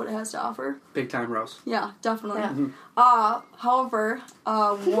and what it has to offer. Big time Rose. Yeah, definitely. Yeah. However,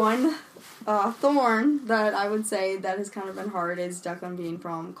 one thorn that I would say that has kind of been hard is Declan being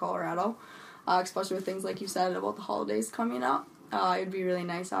from Colorado, especially with things like you said about the holidays coming up. It'd be really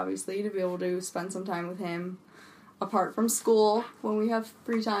nice, obviously, to be able to spend some time with him apart from school when we have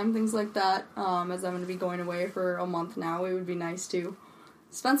free time, things like that. As I'm going to be going away for a month now, it would be nice to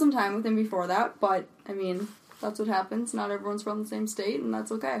spend some time with him before that. But, I mean, that's what happens. Not everyone's from the same state, and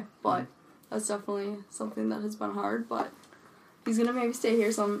that's okay. But that's definitely something that has been hard. But he's going to maybe stay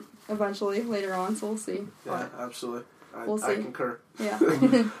here eventually later on, so we'll see. Yeah, absolutely. We'll see. I concur. Yeah.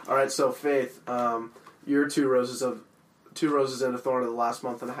 All right, so Faith, you're two roses and a thorn of the last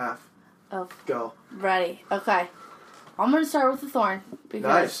month and a half. Oh. Go. Ready. Okay. I'm going to start with the thorn. Because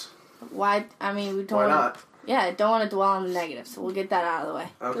Nice. Why? I mean, we don't Why wanna, not? Yeah, don't want to dwell on the negative, so we'll get that out of the way.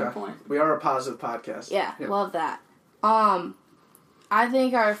 Okay. Good point. We are a positive podcast. Yeah, Yep. love that. I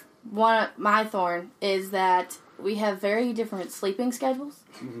think my thorn is that we have very different sleeping schedules.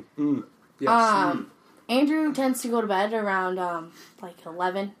 Yes. Andrew tends to go to bed around like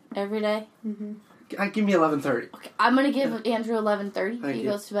 11 every day. Give me 11:30. Okay, I'm gonna give Andrew 11:30. Thank He you.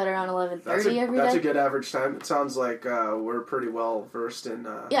 goes to bed around 11:30 every That's day. a good average time. It sounds like we're pretty well versed in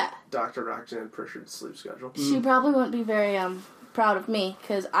Yeah. Dr. Roxanne Pritchard's sleep schedule. She probably wouldn't be very proud of me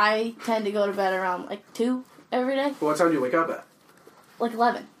because I tend to go to bed around like 2 every day, What time do you wake up at? like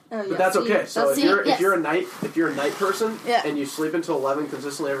 11. But that's okay. So That's- if you're a night person Yeah. and you sleep until 11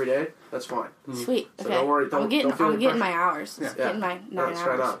 consistently every day, that's fine. Sweet. So Okay. don't worry. I'm getting feel any my pressure. hours. Yeah. Getting my 9 That's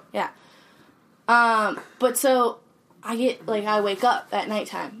right hours. on. Yeah. But so I wake up at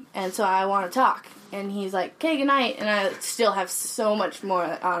nighttime, and so I want to talk, and he's like, "Okay, good night," and I still have so much more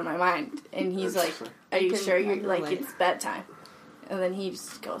on my mind, and he's like, "Are you sure you're like it's bedtime?" And then he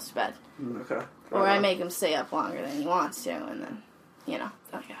just goes to bed, Okay. or I make him stay up longer than he wants to, and then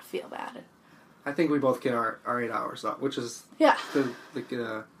I feel bad. And, I think we both get our 8 hours up, which is yeah,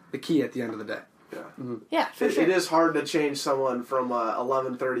 the key at the end of the day. Yeah. yeah, for sure. It is hard to change someone from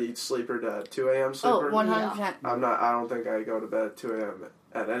 11:30 sleeper to 2 a.m. sleeper. 100%. I don't think I go to bed at 2 a.m.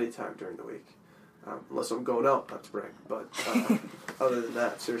 at any time during the week. Unless I'm going out, not to bring. But other than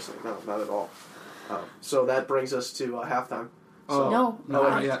that, seriously, no, not at all. So that brings us to halftime. So, No,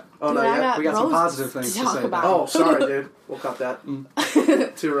 not yet. Oh, Dude, not I yet? got We got some roses positive things to talk say. about. Oh, sorry, dude. We'll cut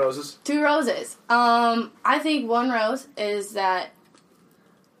that. 2 roses. 2 roses. I think 1 rose is that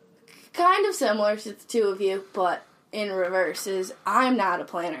kind of similar to the two of you, but in reverse is I'm not a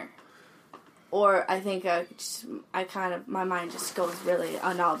planner. Or I think my mind just goes really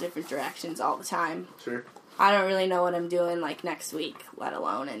on all different directions all the time. Sure. I don't really know what I'm doing like next week, let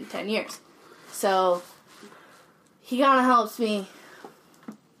alone in 10 years. So he kind of helps me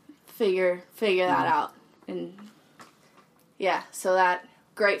figure that out. And yeah, so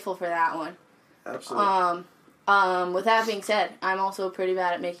grateful for that one. Absolutely. With that being said, I'm also pretty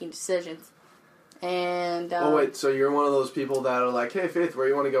bad at making decisions. And oh, wait, so you're one of those people that are like, hey, Faith, where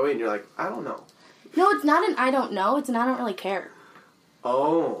you want to go eat? And you're like, I don't know. No, it's not an I don't know. It's an I don't really care.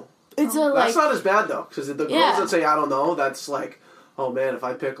 Oh. It's That's not as bad, though, because the girls Yeah. that say, I don't know, that's like, oh, man, if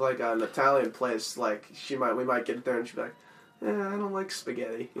I pick, like, an Italian place, like, we might get there and she'd be like, I don't like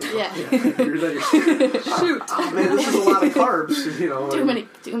spaghetti. You know? Yeah. Shoot. Oh, man, this is a lot of carbs, you know. Too many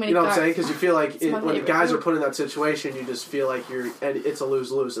You know carbs. what I'm saying? Because you feel like It's my when the favorite guys food. are put in that situation, you just feel like and it's a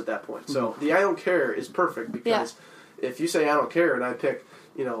lose-lose at that point. So the I don't care is perfect because if you say I don't care and I pick,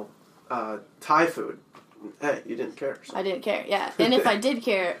 Thai food, hey, you didn't care. So. I didn't care, yeah. And if I did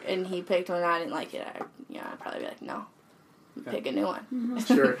care and he picked one and I didn't like it, I'd probably be like, no. Pick a new one.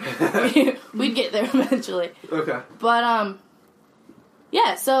 Sure. We'd get there eventually. Okay. But,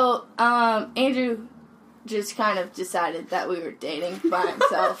 yeah, so, Andrew just kind of decided that we were dating by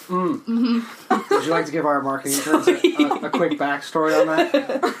himself. Would you like to give our marketing interns a quick backstory on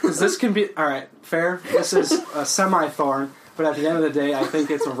that? Because this can be... All right, fair. This is a semi-thorn, but at the end of the day, I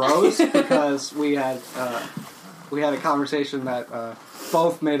think it's a rose because we had a conversation that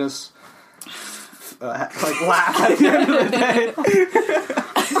both made us laugh at the end of the day.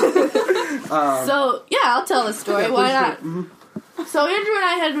 So, yeah, I'll tell the story. Why not? So Andrew and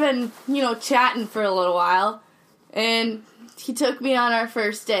I had been, chatting for a little while, and he took me on our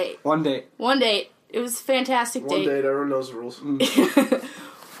first date. One date. It was a fantastic One date. date, everyone knows the rules.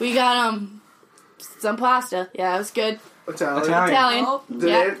 We got, some pasta. Yeah, it was good. Italian. Oh,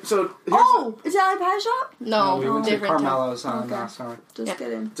 Yeah. Italian pie shop? No, we went to different. Carmelo's on Okay. Sorry. Just Yeah.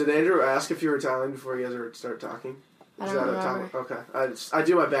 kidding. Did Andrew ask if you were Italian before you guys started talking? I don't remember. Okay. I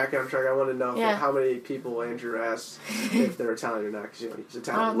do my background check. I want to know how many people Andrew asked if they're Italian or not, because he's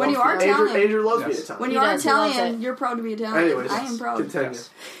Italian. When you are Italian. Andrew loves being Italian. When you are Italian, you're proud to be Italian. Anyways, I am proud. Continue.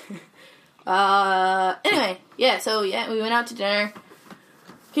 Anyway, so we went out to dinner.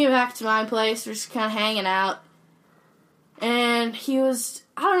 Came back to my place. We're just kind of hanging out. And he was,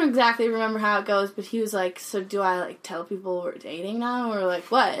 I don't exactly remember how it goes, but he was like, so do I, like, tell people we're dating now? Or, like,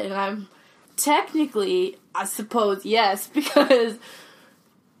 what? And I'm, technically, I suppose, yes, because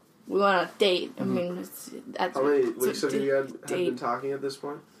we went on a date. I mean, that's how many weeks have you had been talking at this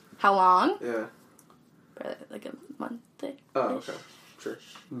point? How long? Yeah. Probably like a month. Oh, okay. Sure.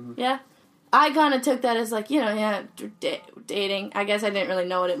 Mm-hmm. Yeah. I kind of took that as, like, dating. I guess I didn't really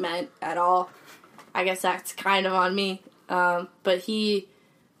know what it meant at all. I guess that's kind of on me. But he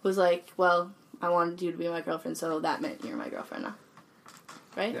was like, well, I wanted you to be my girlfriend, so that meant you're my girlfriend now.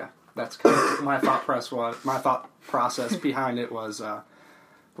 Right? Yeah. That's kind of my thought process behind it was,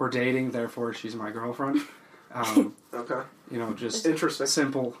 we're dating, therefore she's my girlfriend. Okay. Just interesting.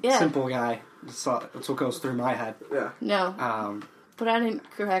 Simple guy. That's what goes through my head. Yeah. No. But I didn't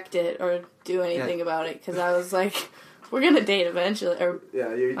correct it or do anything about it, because I was like, we're going to date eventually. Or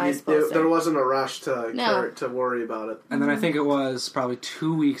there wasn't a rush to worry about it. And then I think it was probably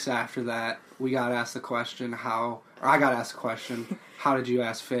 2 weeks after that, I got asked the question, how did you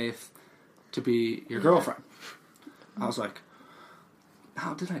ask Faith to be your girlfriend? I was like,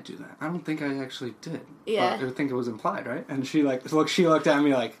 how did I do that? I don't think I actually did. Yeah. But I think it was implied, right? And she looked at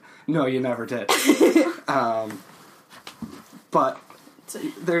me like, no, you never did. But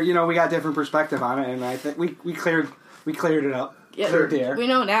there, we got different perspective on it, and I think we cleared it up. Yeah, cleared the air. We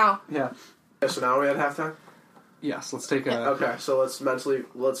know now. Yeah. So now we're at halftime? Yes, let's take a... Okay, so let's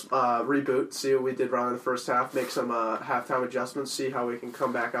reboot, see what we did wrong in the first half, make some halftime adjustments, see how we can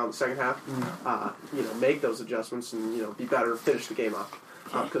come back out in the second half, make those adjustments and, be better, finish the game up.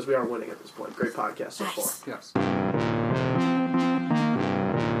 Because we are winning at this point. Great podcast so far. Yes.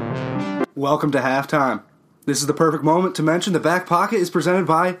 Welcome to halftime. This is the perfect moment to mention the Back Pocket is presented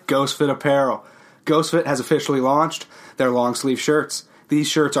by Ghost Fit Apparel. Ghost Fit has officially launched their long sleeve shirts. These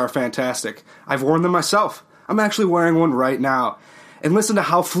shirts are fantastic. I've worn them myself. I'm actually wearing one right now. And listen to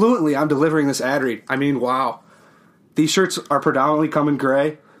how fluently I'm delivering this ad read. I mean, wow. These shirts are predominantly come in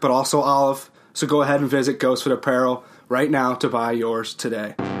gray, but also olive. So go ahead and visit Ghost Fit Apparel right now to buy yours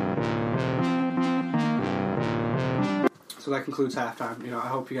today. So that concludes halftime. I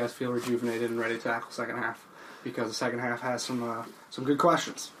hope you guys feel rejuvenated and ready to tackle the second half, because the second half has some good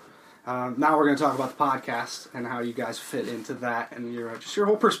questions. Now we're going to talk about the podcast and how you guys fit into that and your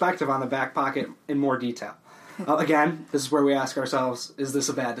whole perspective on the Back Pocket in more detail. Again, this is where we ask ourselves, is this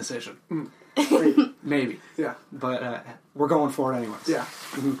a bad decision? Maybe. Yeah. But we're going for it anyways. Yeah.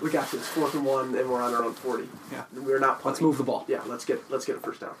 Mm-hmm. We got this. 4th and 1, and we're on our own 40. Yeah. We're not punting. Let's move the ball. Yeah, let's get a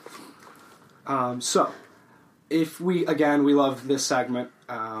first down. So, if we love this segment,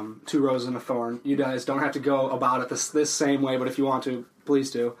 Two Roses and a Thorn. You guys don't have to go about it this same way, but if you want to,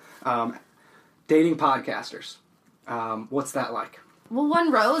 please do. Dating podcasters. What's that like? Well,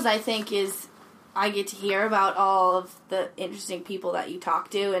 one rose, I think, is I get to hear about all of the interesting people that you talk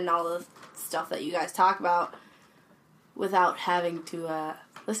to and all the stuff that you guys talk about without having to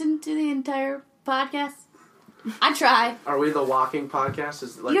listen to the entire podcast. I try. Are we the walking podcast?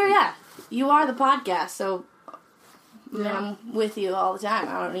 You are the podcast, so I'm with you all the time.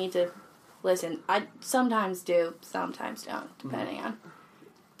 I don't need to listen. I sometimes do, sometimes don't, depending on.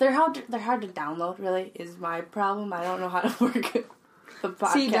 They're hard to download, really, is my problem. I don't know how to work the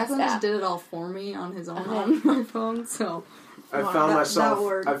podcast. See, Declan just did it all for me on his own on my phone, so... I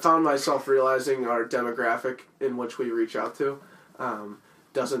found myself realizing our demographic in which we reach out to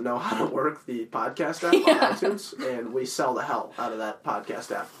doesn't know how to work the podcast app on iTunes, and we sell the hell out of that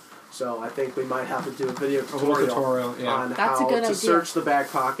podcast app. So I think we might have to do a video tutorial on how to search the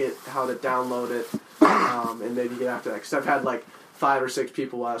Back Pocket, how to download it, and maybe get after that. Because I've had 5 or 6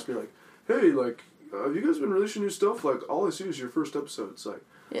 people ask me hey, have you guys been releasing new stuff? All I see is your first episode. It's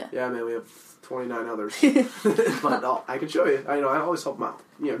yeah, man, we have 29 others. But I can show you. I always help them out.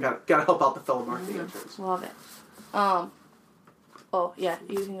 Gotta help out the fellow marketing interns. Love it. Oh, yeah,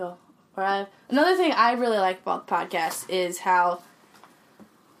 you can go. Another thing I really like about the podcast is how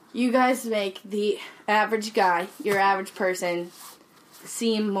you guys make the average guy, your average person,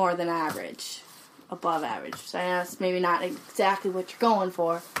 seem more than average. Above average. So I know it's maybe not exactly what you're going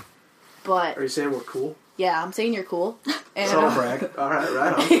for, but... Are you saying we're cool? Yeah, I'm saying you're cool. And, so brag. All right,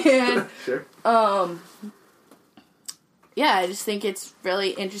 right on. And, sure. Yeah, I just think it's really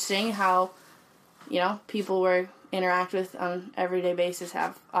interesting how, people we interact with on an everyday basis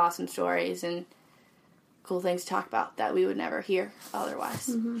have awesome stories, and cool things to talk about that we would never hear otherwise.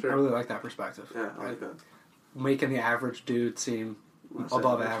 I really like that perspective. Yeah, I like that. Making the average dude seem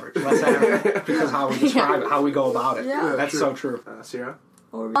above average. Less average. Because how we describe it, how we go about it. Yeah. That's so true. Ciara?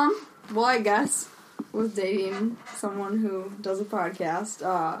 Well, I guess with dating someone who does a podcast,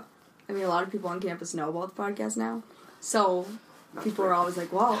 I mean, a lot of people on campus know about the podcast now. So people are always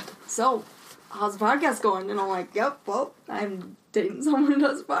like, "Well, so how's the podcast going?" And I'm like, "Yep, well, I'm dating someone who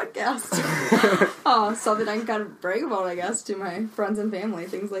does a podcast." Something I can kind of brag about, I guess, to my friends and family,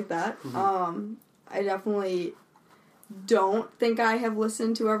 things like that. I definitely don't think I have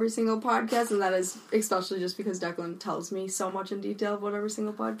listened to every single podcast, and that is especially just because Declan tells me so much in detail about every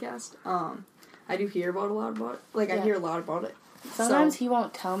single podcast. I do hear about a lot about it. Like, I hear a lot about it. Sometimes he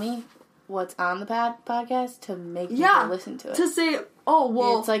won't tell me what's on the podcast to make me go listen to it. To say, oh,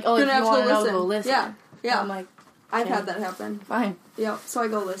 well, it's like, oh, if you want to know, go listen. Yeah, yeah. I'm like, I've had that happen. Fine. Yep, so I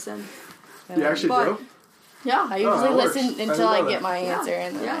go listen. You actually do? Yeah. I usually that works. listen I until didn't I know get that. my answer,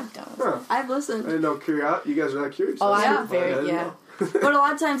 and then Yeah. I don't. Huh. I've I listened. didn't know you guys are that curious. Oh, That's I'm fun. I very, didn't yeah. know. But a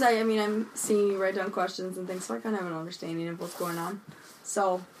lot of times, I'm seeing you write down questions and things, so I kind of have an understanding of what's going on.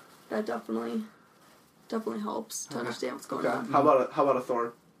 So that definitely helps to understand what's going on. How about a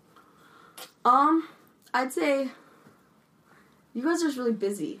thorn? I'd say you guys are just really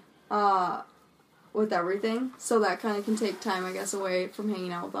busy with everything, so that kind of can take time, I guess, away from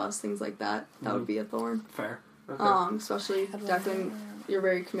hanging out with us, things like that. That would be a thorn. Fair. Okay. Especially Declan, you're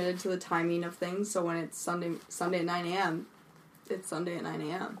very committed to the timing of things. So when it's Sunday at 9 a.m., it's Sunday at 9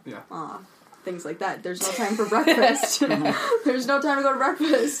 a.m. Yeah. Things like that. There's no time for breakfast. There's no time to go to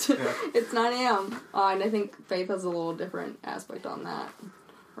breakfast. Yeah. It's 9 a.m. And I think Faith has a little different aspect on that,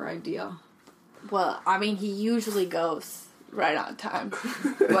 or idea. Well, I mean, he usually goes right on time.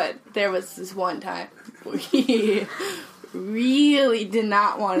 But there was this one time where he really did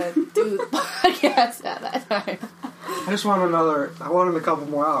not want to do the podcast at that time. I just want I wanted a couple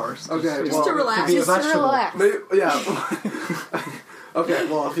more hours. Okay, Just to relax. be a Just to vegetable. relax. Yeah. Okay,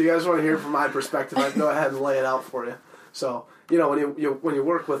 well, if you guys want to hear from my perspective, I'd go ahead and lay it out for you. So, when you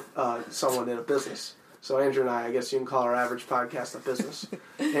work with someone in a business, so Andrew and I guess you can call our average podcast a business.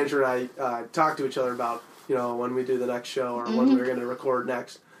 Andrew and I talk to each other about, when we do the next show or when we're going to record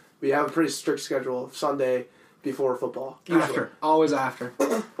next. We have a pretty strict schedule of Sunday before football. Usually. After. Always after.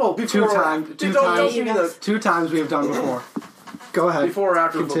 Well, before. Two times we have done before. Go ahead. Before or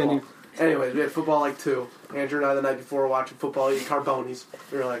after Continue. football. Anyways, we had football like 2. Andrew and I the night before were watching football, eating carbonis.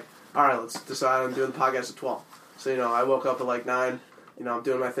 We were like, all right, let's decide on doing the podcast at 12. So, I woke up at like 9. I'm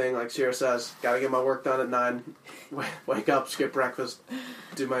doing my thing, like Ciara says. Got to get my work done at 9. Wake up, skip breakfast,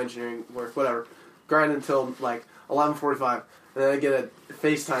 do my engineering work, whatever. Grind until like 11:45. And then I get a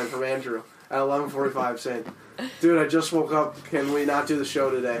FaceTime from Andrew at 11:45 saying, dude, I just woke up. Can we not do the show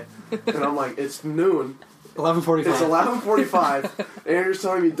today? And I'm like, it's noon. 11:45. It's 11:45. Andrew's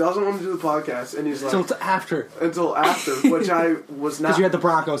telling me he doesn't want to do the podcast, and he's like Until after, which I was not. because you had the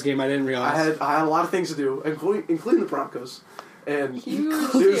Broncos game. I didn't realize. I had a lot of things to do, including the Broncos, and he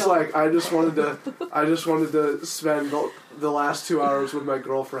Huge was deal. like, I just wanted to spend the last 2 hours with my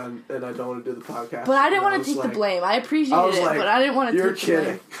girlfriend, and I don't want to do the podcast. But I didn't And want to take was the blame. I I appreciated was it, like, but I didn't want to You're take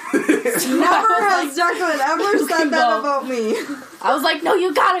the blame. kidding. Never has Declan ever said that about me. I was like, no,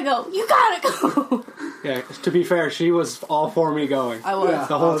 you gotta go. You gotta go. Yeah. To be fair, she was all for me going. I was. Yeah.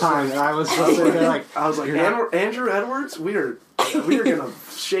 The whole time, and I was just sitting there like, I was like, You're not- Andrew Edwards, we are gonna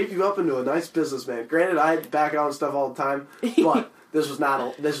shape you up into a nice businessman. Granted, I back out on stuff all the time, but this was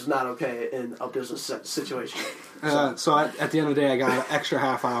not okay in a business situation. So at the end of the day, I got an extra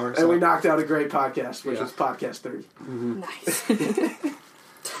half hour. So. And we knocked out a great podcast, which Yeah. was podcast 30. Nice.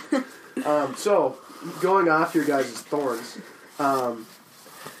 So, going off your guys' thorns, like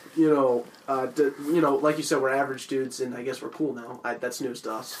you said, we're average dudes, and I guess we're cool now. That's news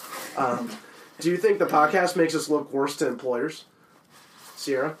to us. Do you think the podcast makes us look worse to employers?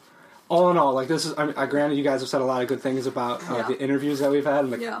 Ciara? All in all, like this is, I granted you guys have said a lot of good things about the interviews that we've had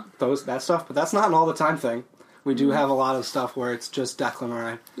and that stuff, but that's not an all the time thing. We do have a lot of stuff where it's just Declan or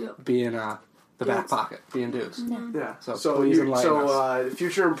I being the back pocket, being dudes. Yeah. So please enlighten us.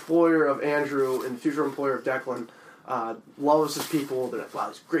 Future employer of Andrew and future employer of Declan loves his people. They're like, wow,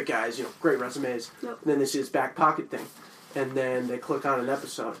 these great guys, great resumes. Yep. And then they see this back pocket thing, and then they click on an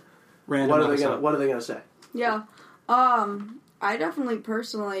episode. Random What are episode. they gonna say? Yeah. I definitely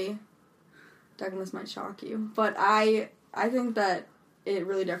personally, Declan, this might shock you, but I think that it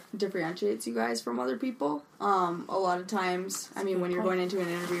really differentiates you guys from other people. A lot of times, when you're going into an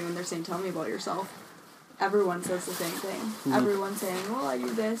interview and they're saying, tell me about yourself, everyone says the same thing. Mm-hmm. Everyone's saying, well, I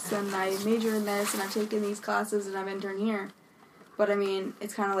do this, and I major in this, and I've taken these classes, and I've interned here. But,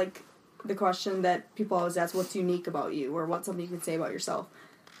 it's kind of like the question that people always ask, what's unique about you, or what's something you can say about yourself.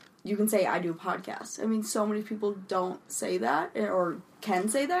 You can say, I do a podcast. I mean, so many people don't say that, or can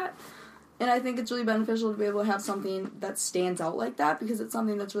say that. And I think it's really beneficial to be able to have something that stands out like that, because it's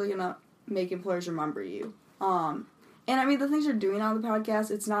something that's really going to make employers remember you. And I mean, the things you're doing on the podcast,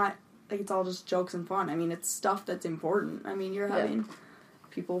 it's not like it's all just jokes and fun. I mean, it's stuff that's important. I mean, you're having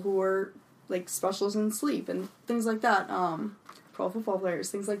people who are like specialists in sleep and things like that. Pro football players,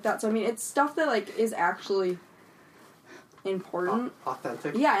 things like that. So I mean, it's stuff that like is actually important.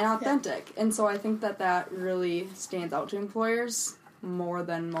 Authentic. Yeah, and authentic. Yeah. And so I think that really stands out to employers more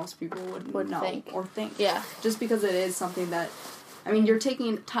than most people would know think. Or think. Yeah. Just because it is something that, I mean, you're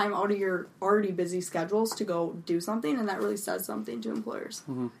taking time out of your already busy schedules to go do something, and that really says something to employers.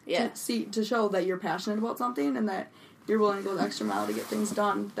 Mm-hmm. Yeah. To show that you're passionate about something and that you're willing to go the extra mile to get things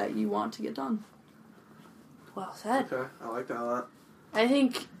done that you want to get done. Well said. Okay, I like that a lot. I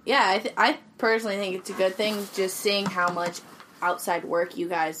think, I personally think it's a good thing just seeing how much outside work you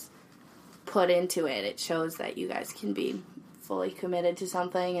guys put into it. It shows that you guys can be fully committed to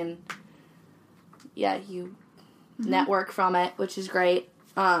something, and you network from it, which is great.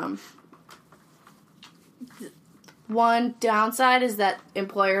 One downside is that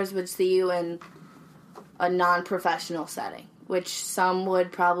employers would see you in a non-professional setting, which some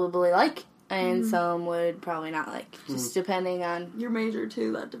would probably like, and some would probably not like, just depending on your major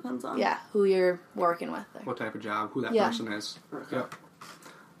too. That depends on who you're working with there. What type of job, who that person is. Yep.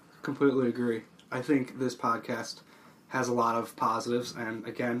 Completely agree. I think this podcast has a lot of positives, and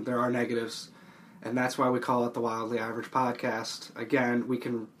again, there are negatives, and that's why we call it the Wildly Average Podcast. Again, we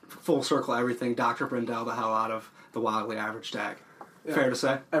can full circle everything, Dr. Brindell the hell out of the Wildly Average tag. Yeah. Fair to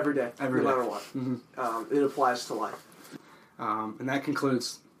say? Every day. No matter what. Mm-hmm. It applies to life. And that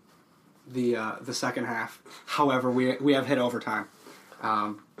concludes the second half. However, we have hit overtime.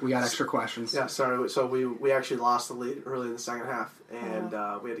 We got extra questions. Yeah, sorry. So we actually lost the lead early in the second half, and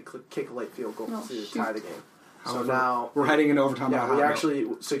we had to kick a late field goal to tie the game. However, so now we're heading into overtime. Yeah,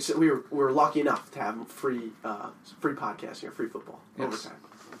 we were lucky enough to have free podcasting here, free football overtime.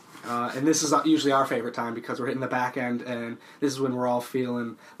 And this is usually our favorite time because we're hitting the back end, and this is when we're all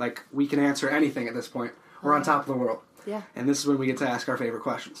feeling like we can answer anything at this point. We're on top of the world. Yeah. And this is when we get to ask our favorite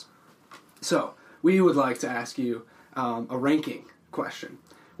questions. So, we would like to ask you a ranking question.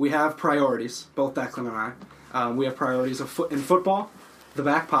 We have priorities, both Declan and I. We have priorities in football, the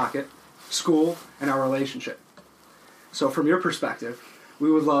back pocket, school, and our relationship. So, from your perspective,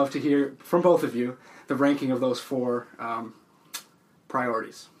 we would love to hear from both of you the ranking of those four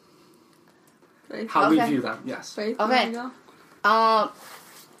priorities. Faith. How we view them, yes. Faith, okay.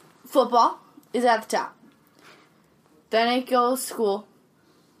 Football is at the top. Then it goes school.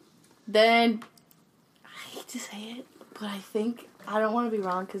 Then, I hate to say it, but I don't want to be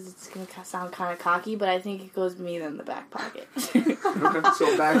wrong because it's going to sound kind of cocky, but I think it goes me then the back pocket. Okay,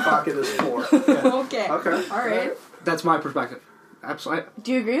 so back pocket is 4. Yeah. Okay. All right. That's my perspective. Absolutely.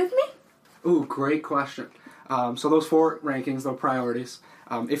 Do you agree with me? Ooh, great question. So those 4 rankings, those priorities.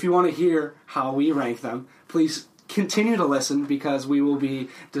 If you want to hear how we rank them, please continue to listen because we will be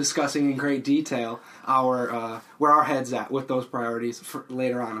discussing in great detail where our head's at with those priorities for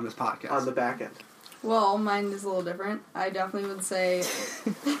later on in this podcast. On the back end. Well, mine is a little different. I definitely would say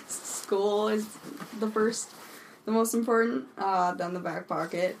school is the most important, then the back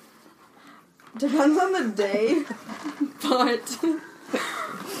pocket. Depends on the day, but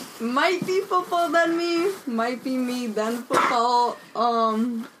might be football then me, might be me then football.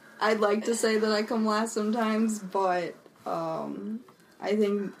 I'd like to say that I come last sometimes, but I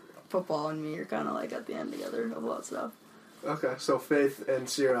think football and me are kind of like at the end together of a lot of stuff. Okay, so Faith and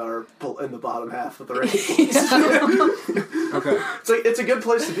Ciara are in the bottom half of the rankings. Okay, it's a good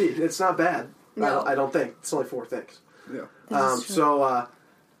place to be. It's not bad. No. I don't think it's only 4 things. Yeah. So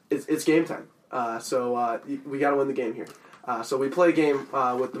it's game time. We got to win the game here. So we play a game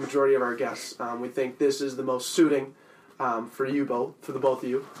with the majority of our guests. We think this is the most suiting for the both of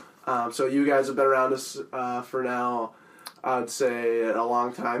you. So you guys have been around us for now, I'd say, a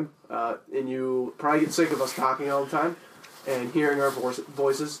long time. And you probably get sick of us talking all the time and hearing our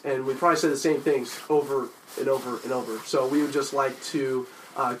voices. And we probably say the same things over and over and over. So we would just like to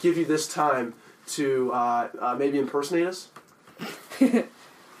give you this time to maybe impersonate us.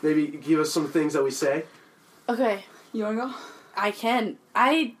 Maybe give us some things that we say. Okay. You want to go? I can.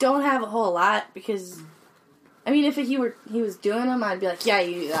 I don't have a whole lot because, I mean, if he was doing them, I'd be like, yeah,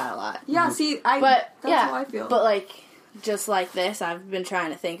 you do that a lot. Yeah, see, that's how I feel. But, like, just like this, I've been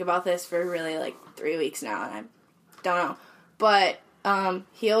trying to think about this for really, 3 weeks now, and I don't know. But,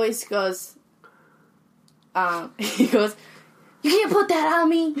 he always goes, you can't put that on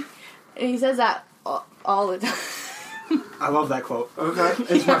me. And he says that all the time. I love that quote. Okay.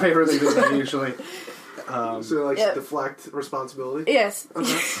 It's my favorite thing to say usually. So like Yeah. deflect responsibility. Yes.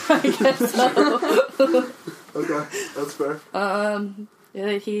 Okay. I guess so. Okay, that's fair.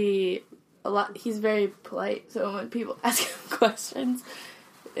 He's very polite, so when people ask him questions,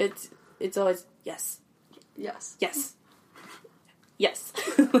 it's always yes. Yes. Yes. Yes.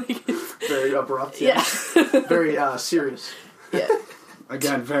 Like, Very abrupt. yeah. Very serious. Yeah.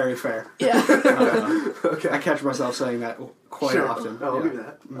 Again, very fair. Yeah. Okay. I catch myself saying that quite Sure. often. Oh, I'll Yeah. give you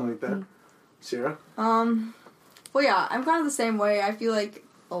that. I like that. Ciara? Well, yeah, I'm kind of the same way. I feel like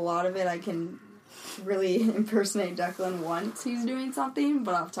a lot of it I can really impersonate Declan once he's doing something,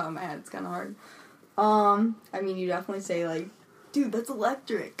 but off the top of my head, it's kind of hard. I mean, you definitely say, like, dude, that's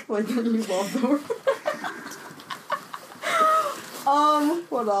electric. Like, you love the word.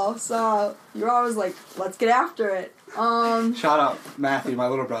 What else? You're always like, let's get after it. Shout out Matthew, my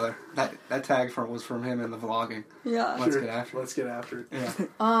little brother. That tag was from him in the vlogging. Yeah. Let's get after it. Let's get after it.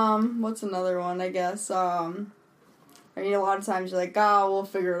 Yeah. What's another one, I guess? I mean, a lot of times you're like, oh, we'll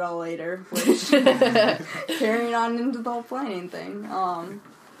figure it out later. Which, carrying on into the whole planning thing.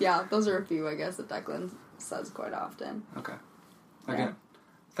 Yeah, those are a few, I guess, that Declan says quite often. Okay. Again,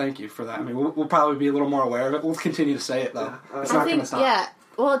 thank you for that. I mean, we'll probably be a little more aware of it. We'll continue to say it, though. Yeah. It's I not going think, to stop. yeah.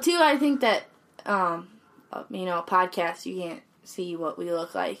 Well, too, I think that, a podcast, you can't see what we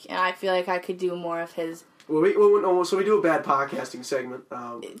look like. And I feel like I could do more of his. Well, so we do a bad podcasting segment.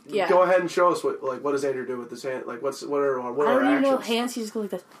 Yeah. Go ahead and show us what does Andrew do with his hand? Like, what are I our don't even know actions? hands, you just go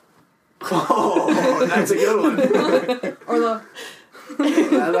like this. Oh, that's a good one. Or the...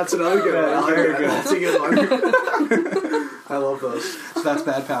 That's another good one. I like Very that. good. That's a good one. I love those. So that's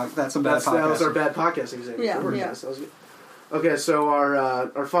bad. That's some bad podcasting. That was our bad podcasting segment. Yeah, That was yeah. good. Okay, so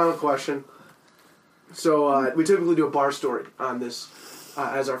our final question. So we typically do a bar story on this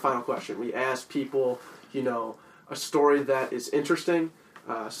as our final question. We ask people, a story that is interesting,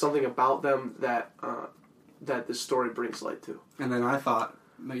 something about them that this story brings light to. And then I thought,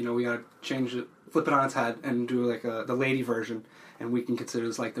 we got to change it, flip it on its head, and do like the lady version. And we can consider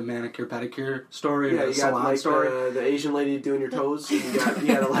this like the manicure pedicure story, Yeah, or the you got salon like story. the Asian lady doing your toes. You got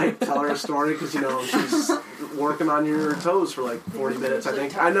to like tell her a story because she's working on your toes for like 40 minutes. I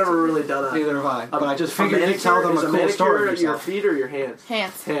think I've never really done a. Neither have I. But I just a figured you'd tell them manicure. a Is cool manicure story. your yourself. feet or your hands?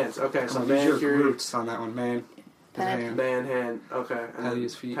 Hands. Hands. Okay, so Use your manicure. roots on that one, man. His Ped. hand. Man, hand. Okay. And Petty then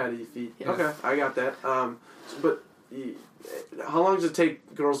his feet. Petty feet. Yeah. Okay, I got that. But how long does it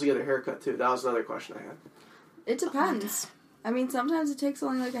take girls to get a haircut too? That was another question I had. It depends. I mean, sometimes it takes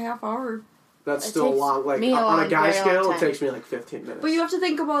only like a half hour. That's It still a takes long. Like me a on a long, guy very long scale, it time. takes me like 15 minutes. But you have to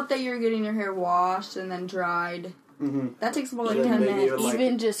think about that you're getting your hair washed and then dried. Mm-hmm. That takes about like And 10 maybe minutes. like,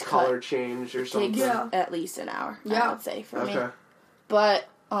 Even just color cut change or something. takes Yeah. at least an hour, I Yeah. would say, for me. Okay. But,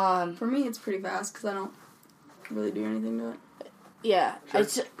 For me, it's pretty fast because I don't really do anything to it. yeah, Sure.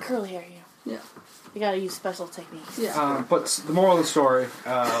 it's curly hair, Yeah. You gotta use special techniques. Yeah. But the moral of the story,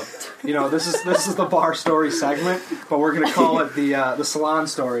 this is the bar story segment, but we're going to call it the salon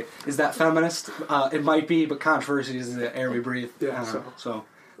story. Is that feminist? It might be, but controversy is the air we breathe. Yeah, So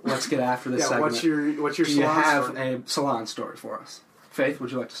let's get after this Yeah. segment. What's your Do you salon have story? a salon story for us? Faith,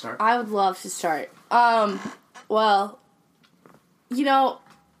 would you like to start? I would love to start. Well,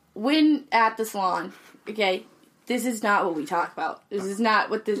 when at the salon, okay, this is not what we talk about. This is not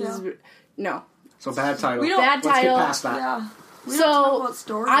what this is. No. So bad title. We don't- Bad Let's title. get past that. Yeah. We So, don't talk about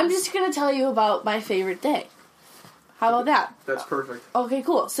stories. I'm just going to tell you about my favorite day. How about that? That's perfect. Okay,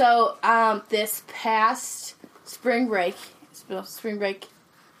 cool. So, this past spring break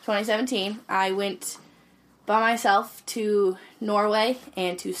 2017, I went by myself to Norway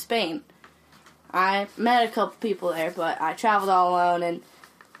and to Spain. I met a couple people there, but I traveled all alone.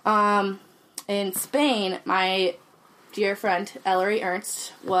 And in Spain, my dear friend Ellery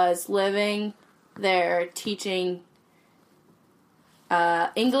Ernst was living there teaching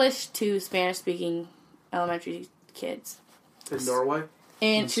English to Spanish-speaking elementary kids. In Norway?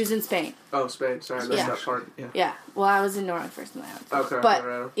 And she was in Spain. Oh, Spain. Sorry, I missed Yeah. that part. Yeah. Well, I was in Norway first and then I went. Okay. But,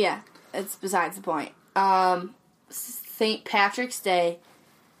 right. yeah, it's besides the point. St. Patrick's Day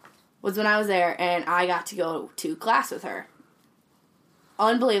was when I was there, and I got to go to class with her.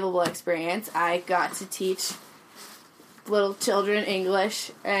 Unbelievable experience. I got to teach little children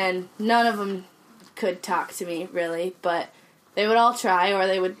English, and none of them could talk to me, really, but they would all try, or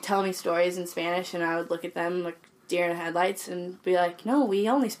they would tell me stories in Spanish, and I would look at them like deer in the headlights and be like, no, we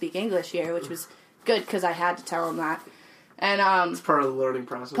only speak English here, which was good, because I had to tell them that. And, It's part of the learning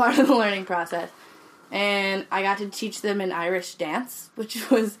process. part of the learning process. And I got to teach them an Irish dance, which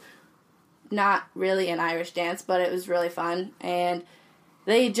was not really an Irish dance, but it was really fun. And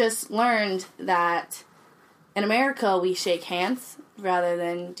they just learned that in America we shake hands rather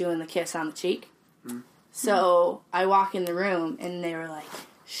than doing the kiss on the cheek. So I walk in the room and they were like,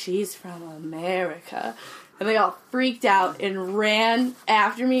 she's from America. And they all freaked out and ran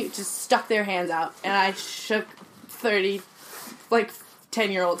after me, just stuck their hands out. And I shook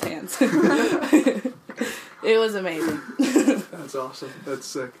 10-year-old hands. It was amazing. That's awesome. That's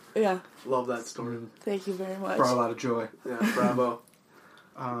sick. Yeah. Love that story. Thank you very much. Brought a lot of joy. Yeah, bravo.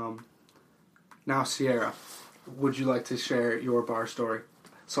 Now, Ciara, would you like to share your bar story,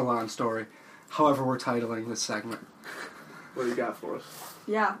 salon story, however we're titling this segment? What do you got for us?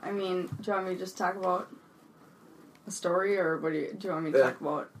 Yeah, I mean, do you want me to just talk about a story, or do you want me to talk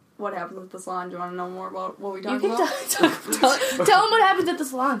about what happens at the salon? Do you want to know more about what we talk about? Tell them what happens at the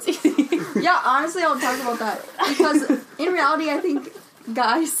salons. Yeah, honestly, I'll talk about that. Because in reality, I think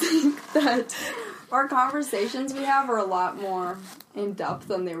guys think that our conversations we have are a lot more in-depth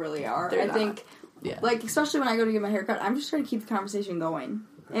than they really are. They're I not. think, especially when I go to get my hair cut, I'm just trying to keep the conversation going.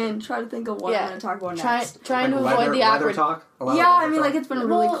 And try to think of what I'm going to talk about next. Trying to Like avoid the weather awkward talk? Yeah, I mean, like, it's been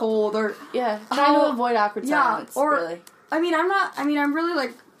really cold, or... Yeah, trying to avoid awkward silence, or, really. I'm really,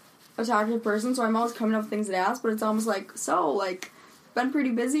 like, a talkative person, so I'm always coming up with things to ask, but it's almost like, been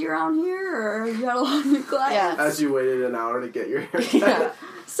pretty busy around here, or have you had a lot of new clients? As you waited an hour to get your hair cut. Yeah.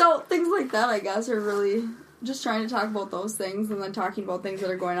 So, things like that, I guess, are really just trying to talk about those things, and then talking about things that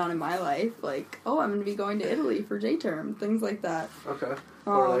are going on in my life, like, I'm going to be going to Italy for J-term, things like that. Okay.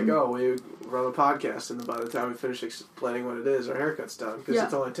 Or we run a podcast, and by the time we finish explaining what it is, our haircut's done, because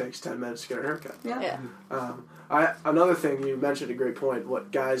it only takes 10 minutes to get a haircut. Yeah. Another thing, you mentioned a great point,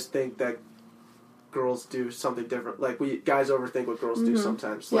 what guys think that girls do something different. Like, guys overthink what girls do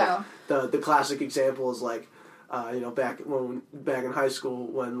sometimes. Like, the classic example is, like, back in high school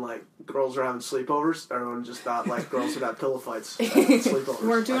when, like, girls were having sleepovers, everyone just thought, like, girls would have pillow fights at sleepovers.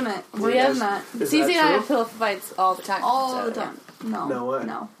 We're doing it. We're doing that. Cece and I have pillow fights all the time. All the time. No. No way.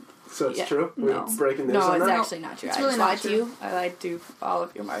 No. So it's true? No. We're breaking news No, on it's that? actually not true. It's I really just not lied to true. you. I lied to all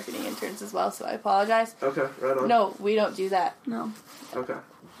of your marketing interns as well, so I apologize. Okay, right on. No, we don't do that. No. Okay.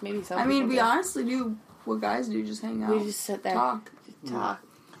 Maybe some I mean, people we do. honestly do what guys do, just hang out. We just sit there. Talk.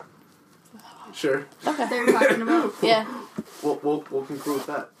 Sure. Okay. They were talking about. Yeah. We'll conclude with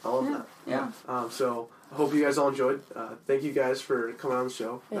that. I love that. Yeah. So I hope you guys all enjoyed. Thank you guys for coming on the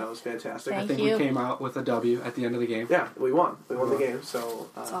show. That was fantastic. Thank I think you. we came out with a W at the end of the game. Yeah, we won. We won the game. So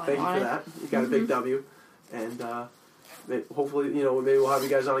all I thank you for wanted. that. You got a big W, and hopefully, maybe we'll have you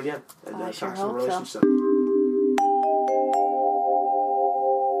guys on again and I sure talk some hope relationships.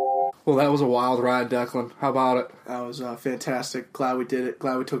 Well, that was a wild ride, Declan. How about it? That was fantastic. Glad we did it.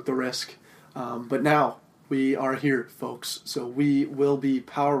 Glad we took the risk. But now we are here, folks. So we will be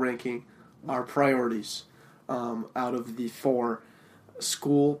power ranking our priorities out of the 4: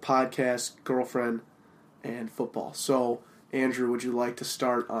 school, podcast, girlfriend, and football. So, Andrew, would you like to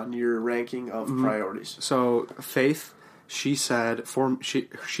start on your ranking of priorities? So, Faith, she said,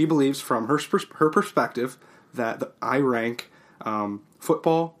 she believes from her perspective that I rank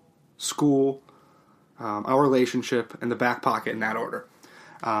football, school, our relationship, and the back pocket in that order.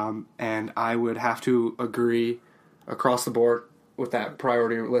 And I would have to agree across the board with that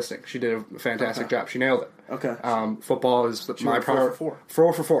priority listing. She did a fantastic job. She nailed it. Okay. Football is my went 4 priority. for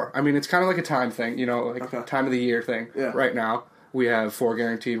 4 for 4. I mean, it's kind of like a time thing, time of the year thing. Yeah. Right now, we have 4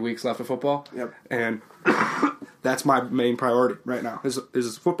 guaranteed weeks left of football. Yep. And that's my main priority right now is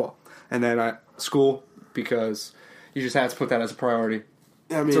football. And then school, because you just have to put that as a priority.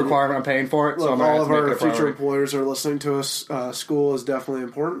 I mean, It's a requirement. I'm paying for it, so look, I'm going to all have of to make our it a future priority. employers are listening to us. School is definitely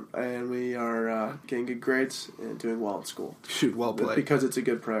important, and we are getting good grades and doing well in school. Shoot, well played. Because it's a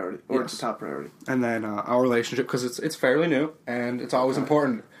good priority, or it's Yes. a top priority. And then our relationship, because it's fairly new, and it's always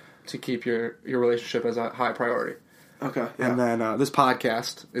important to keep your relationship as a high priority. Okay, yeah. And then this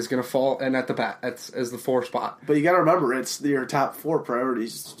podcast is going to fall in at the bat as the 4 spot. But you got to remember, it's your top 4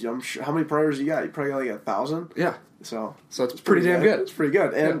 priorities. I'm sure, how many priorities you got? You probably got like 1,000. Yeah. So it's pretty damn good. It's pretty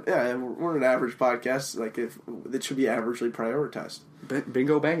good, and and we're an average podcast. Like if it should be averagely prioritized.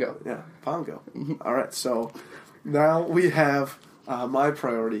 Bingo bango. Yeah, Pongo. All right, so now we have my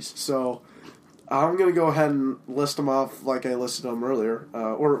priorities. So I'm going to go ahead and list them off like I listed them earlier.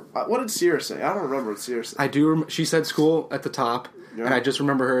 Or what did Ciara say? I don't remember what Ciara said. I do. She said school at the top, Yeah. and I just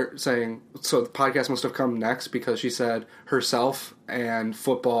remember her saying, so the podcast must have come next because she said herself and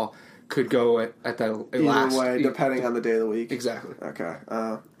football could go at the last. Either way, depending on the day of the week. Exactly. Okay.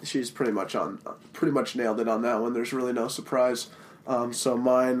 She's pretty much nailed it on that one. There's really no surprise. So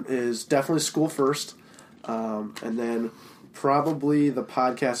mine is definitely school first, and then probably the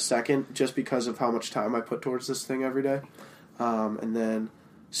podcast second, just because of how much time I put towards this thing every day. and then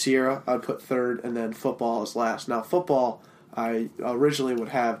Ciara I'd put third, and then football is last. Now football I originally would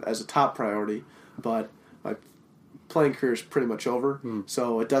have as a top priority, but my playing career is pretty much over,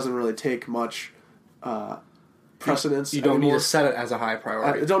 so it doesn't really take much precedence. You don't anymore. need to set it as a high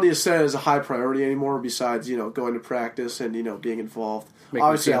priority. I don't need to set it as a high priority anymore. Besides, going to practice and being involved.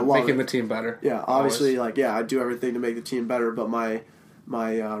 Obviously, I love making it. the team better. Yeah, obviously, I do everything to make the team better, but my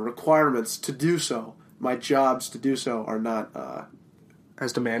requirements to do so, my jobs to do so, are not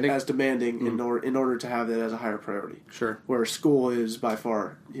as demanding in order to have that as a higher priority. Sure. Where school is by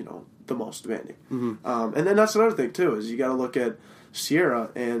far the most demanding. And then that's another thing too, is you got to look at Ciara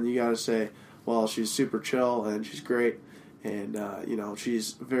and you got to say, well, she's super chill and she's great, and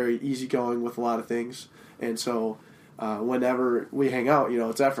she's very easygoing with a lot of things, and so whenever we hang out,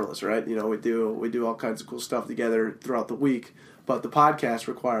 it's effortless, right? We do all kinds of cool stuff together throughout the week, but the podcast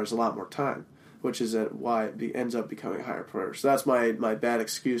requires a lot more time, which is why it ends up becoming a higher priority. So that's my bad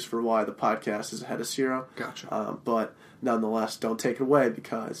excuse for why the podcast is ahead of Ciara. Gotcha. But nonetheless, don't take it away,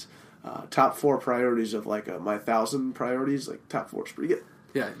 because top 4 priorities of my 1,000 priorities, top 4 is pretty good.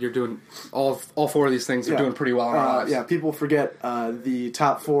 Yeah, you're doing all 4 of these things. You're doing pretty well in our lives. Yeah, people forget the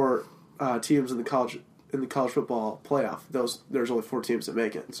top 4 teams in the college football playoff. There's only 4 teams that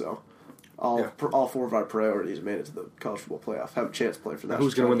make it. So all 4 of our priorities made it to the college football playoff. Have a chance to play for that.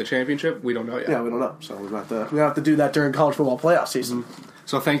 Who's going to win the championship? We don't know yet. Yeah, we don't know. So we have to do that during college football playoff season.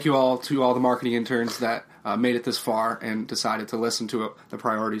 So thank you all to all the marketing interns that made it this far and decided to listen to the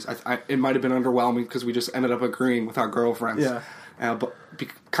priorities. It might have been underwhelming because we just ended up agreeing with our girlfriends. Yeah. But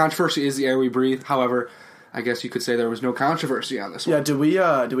controversy is the air we breathe. However, I guess you could say there was no controversy on this one.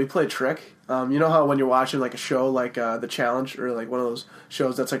 Yeah, did we play Trick? You know how when you're watching a show like The Challenge, or one of those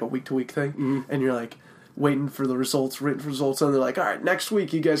shows that's a week-to-week thing, and you're waiting for the results, and they're like, all right, next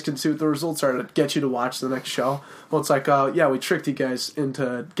week you guys can see what the results are to get you to watch the next show. Well, it's we tricked you guys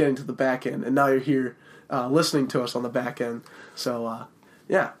into getting to the back end, and now you're here listening to us on the back end. So,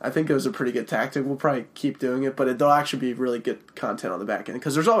 yeah, I think it was a pretty good tactic. We'll probably keep doing it, but there'll actually be really good content on the back end,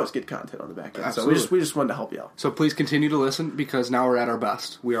 because there's always good content on the back end. Absolutely. So we just wanted to help you out. So please continue to listen, because now we're at our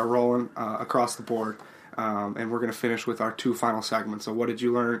best. We are rolling across the board, and we're going to finish with our 2 final segments. So what did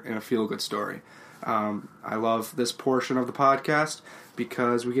you learn in a feel-good story? I love this portion of the podcast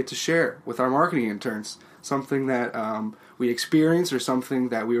because we get to share with our marketing interns something that we experienced or something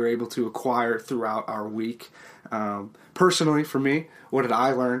that we were able to acquire throughout our week. Personally, for me, what did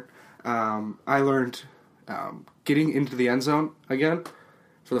I learn? I learned getting into the end zone again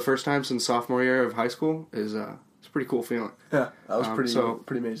for the first time since sophomore year of high school is it's a pretty cool feeling. Yeah, that was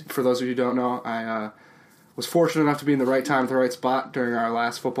pretty amazing. For those of you who don't know, I was fortunate enough to be in the right time at the right spot during our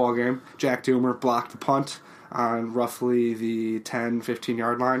last football game. Jack Doomer blocked the punt on roughly the 10,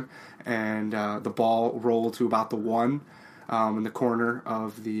 15-yard line, and the ball rolled to about the 1 in the corner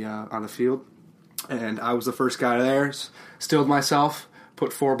of the on the field. And I was the first guy there, stilled myself,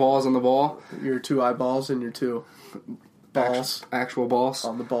 put 4 balls on the ball. Your 2 eyeballs and your 2 balls. Actual balls.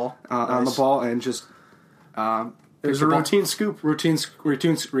 On the ball. On the ball, and just... it was a routine scoop. Routine scoop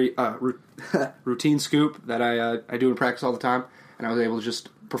that I do in practice all the time, and I was able to just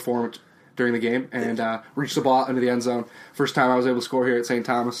perform it during the game and reach the ball into the end zone. First time I was able to score here at St.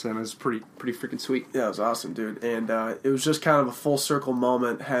 Thomas, and it was pretty freaking sweet. Yeah, it was awesome, dude. And it was just kind of a full circle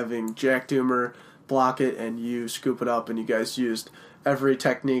moment having Jack Doomer block it and you scoop it up, and you guys used every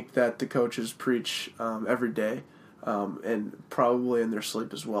technique that the coaches preach every day, and probably in their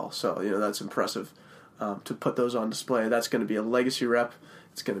sleep as well. So that's impressive to put those on display. That's going to be a legacy rep.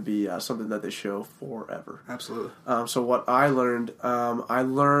 It's going to be something that they show forever. Absolutely. So what I learned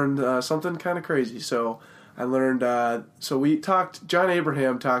something kind of crazy. So I learned, John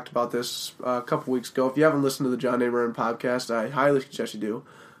Abraham talked about this a couple weeks ago. If you haven't listened to the John Abraham podcast, I highly suggest you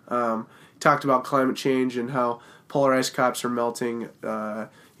do. Talked about climate change and how polar ice caps are melting.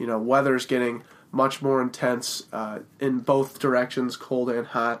 Weather's getting much more intense in both directions, cold and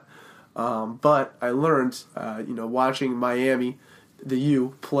hot. But I learned, watching Miami, the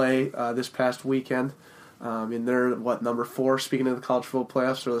U, play this past weekend. And they're, number 4, speaking of the college football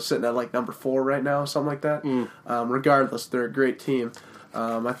playoffs, so they're sitting at number 4 right now, something like that. Regardless, they're a great team.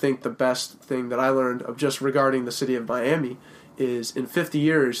 I think the best thing that I learned of just regarding the city of Miami is in 50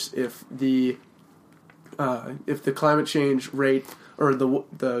 years, if the climate change rate, or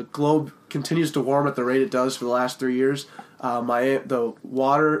the globe continues to warm at the rate it does for the last 3 years,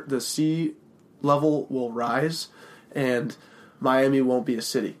 the sea level will rise, and Miami won't be a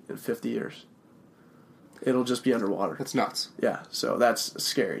city in 50 years. It'll just be underwater. That's nuts. Yeah, so that's a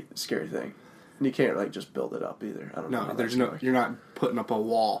scary thing. And you can't just build it up either. I don't know. You're not putting up a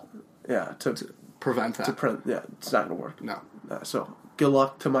wall. Yeah, to prevent that. it's not going to work. No. So good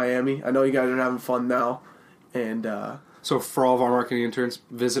luck to Miami. I know you guys are having fun now, and So for all of our marketing interns,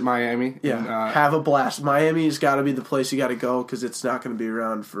 visit Miami. yeah, And, have a blast. Miami's got to be the place you got to go because it's not going to be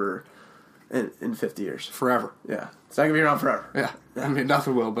around for in 50 years. forever. Yeah, it's not going to be around forever. Yeah. I mean,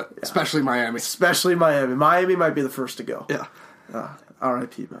 nothing will, but especially Miami. Especially Miami. Miami might be the first to go. Yeah.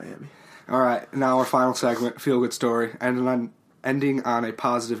 R.I.P. Miami. All right, now our final segment, Feel Good Story, ending on a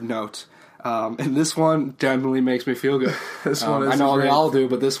positive note. And this one definitely makes me feel good. This one is I know great. they all do,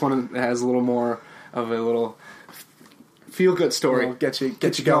 but this one has a little more of a little feel-good story. Well, get you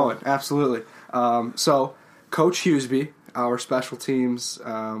going. Absolutely. So, Coach Hughesby, our special teams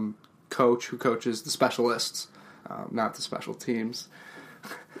coach who coaches the specialists, not the special teams.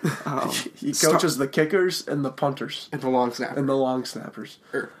 He coaches the kickers and the punters. And the long snapper. And the long snappers.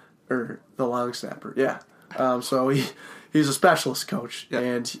 Er. The long snapper, yeah. So he's a specialist coach, Yep.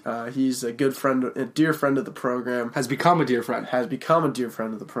 and he's a good friend, a dear friend of the program. Has become a dear friend. Has become a dear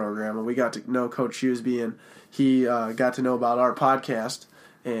friend of the program, and we got to know Coach Hughesby, and he got to know about our podcast,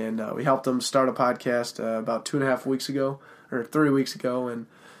 and we helped him start a podcast about 2.5 weeks ago, or 3 weeks ago, and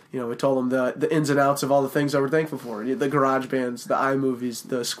we told him the ins and outs of all the things that we're thankful for, the garage bands, the iMovies,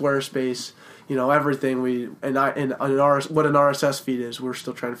 the Squarespace, everything. What an RSS feed is. We're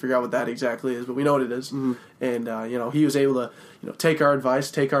still trying to figure out what that exactly is, but we know what it is. Mm-hmm. And he was able to take our advice,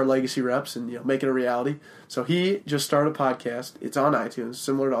 take our legacy reps, and make it a reality. So he just started a podcast. It's on iTunes,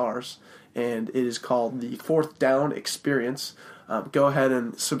 similar to ours, and it is called the Fourth Down Experience. Go ahead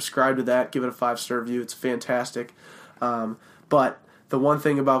and subscribe to that. Give it a 5-star review. It's fantastic. But the one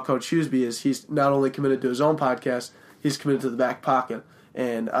thing about Coach Hughesby is he's not only committed to his own podcast, he's committed to the back pocket.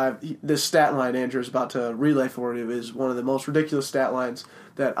 And this stat line Andrew is about to relay for you is one of the most ridiculous stat lines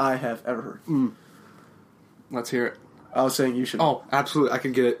that I have ever heard. Let's hear it. I was saying you should. Oh, absolutely. I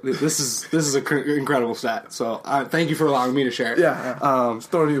can get it. This is an incredible stat. So thank you for allowing me to share it. Yeah. It's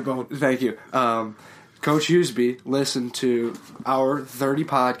throwing you a bone. Thank you. Coach Hughesby listened to our 30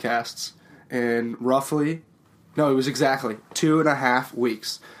 podcasts in it was exactly 2.5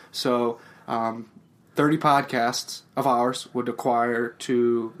 weeks. So 30 podcasts of ours would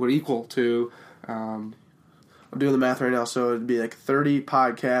equal to I'm doing the math right now, so it'd be like 30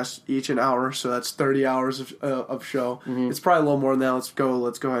 podcasts, each an hour, so that's 30 hours of show. Mm-hmm. It's probably a little more than that. Let's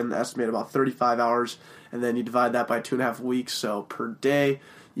go ahead and estimate about 35 hours, and then you divide that by 2.5 weeks, so per day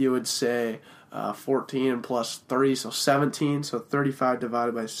you would say 14 plus 3, so 17, so 35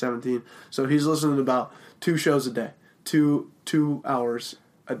 divided by 17. So he's listening to about 2 shows a day, 2 hours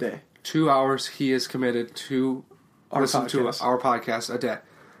a day. 2 hours he is committed to listen to our podcast a day.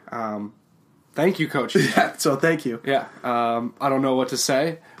 Thank you, Coach. Yeah, so thank you. Yeah. I don't know what to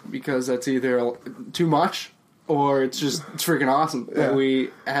say because that's either too much or it's freaking awesome that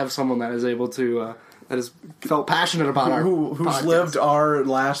we have someone that is able to that has felt passionate about who's podcast. lived our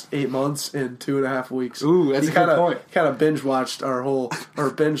last 8 months in 2.5 weeks. Ooh, that's a good point. Kind of binge watched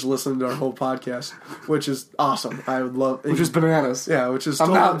binge listened to our whole podcast, which is awesome. I would love, which is bananas. Yeah, which is.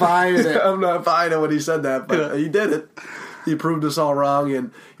 I'm not buying it. I'm not buying it when he said that, but he did it. He proved us all wrong,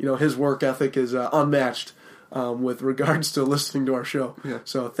 and his work ethic is unmatched with regards to listening to our show. Yeah.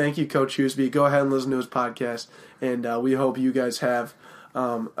 So thank you, Coach Hughesby. Go ahead and listen to his podcast, and we hope you guys have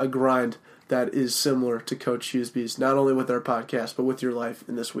a grind that is similar to Coach Hughesby's, not only with our podcast, but with your life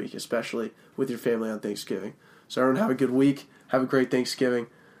in this week, especially with your family on Thanksgiving. So everyone have a good week, have a great Thanksgiving,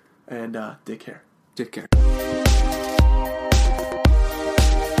 and take care. Take care.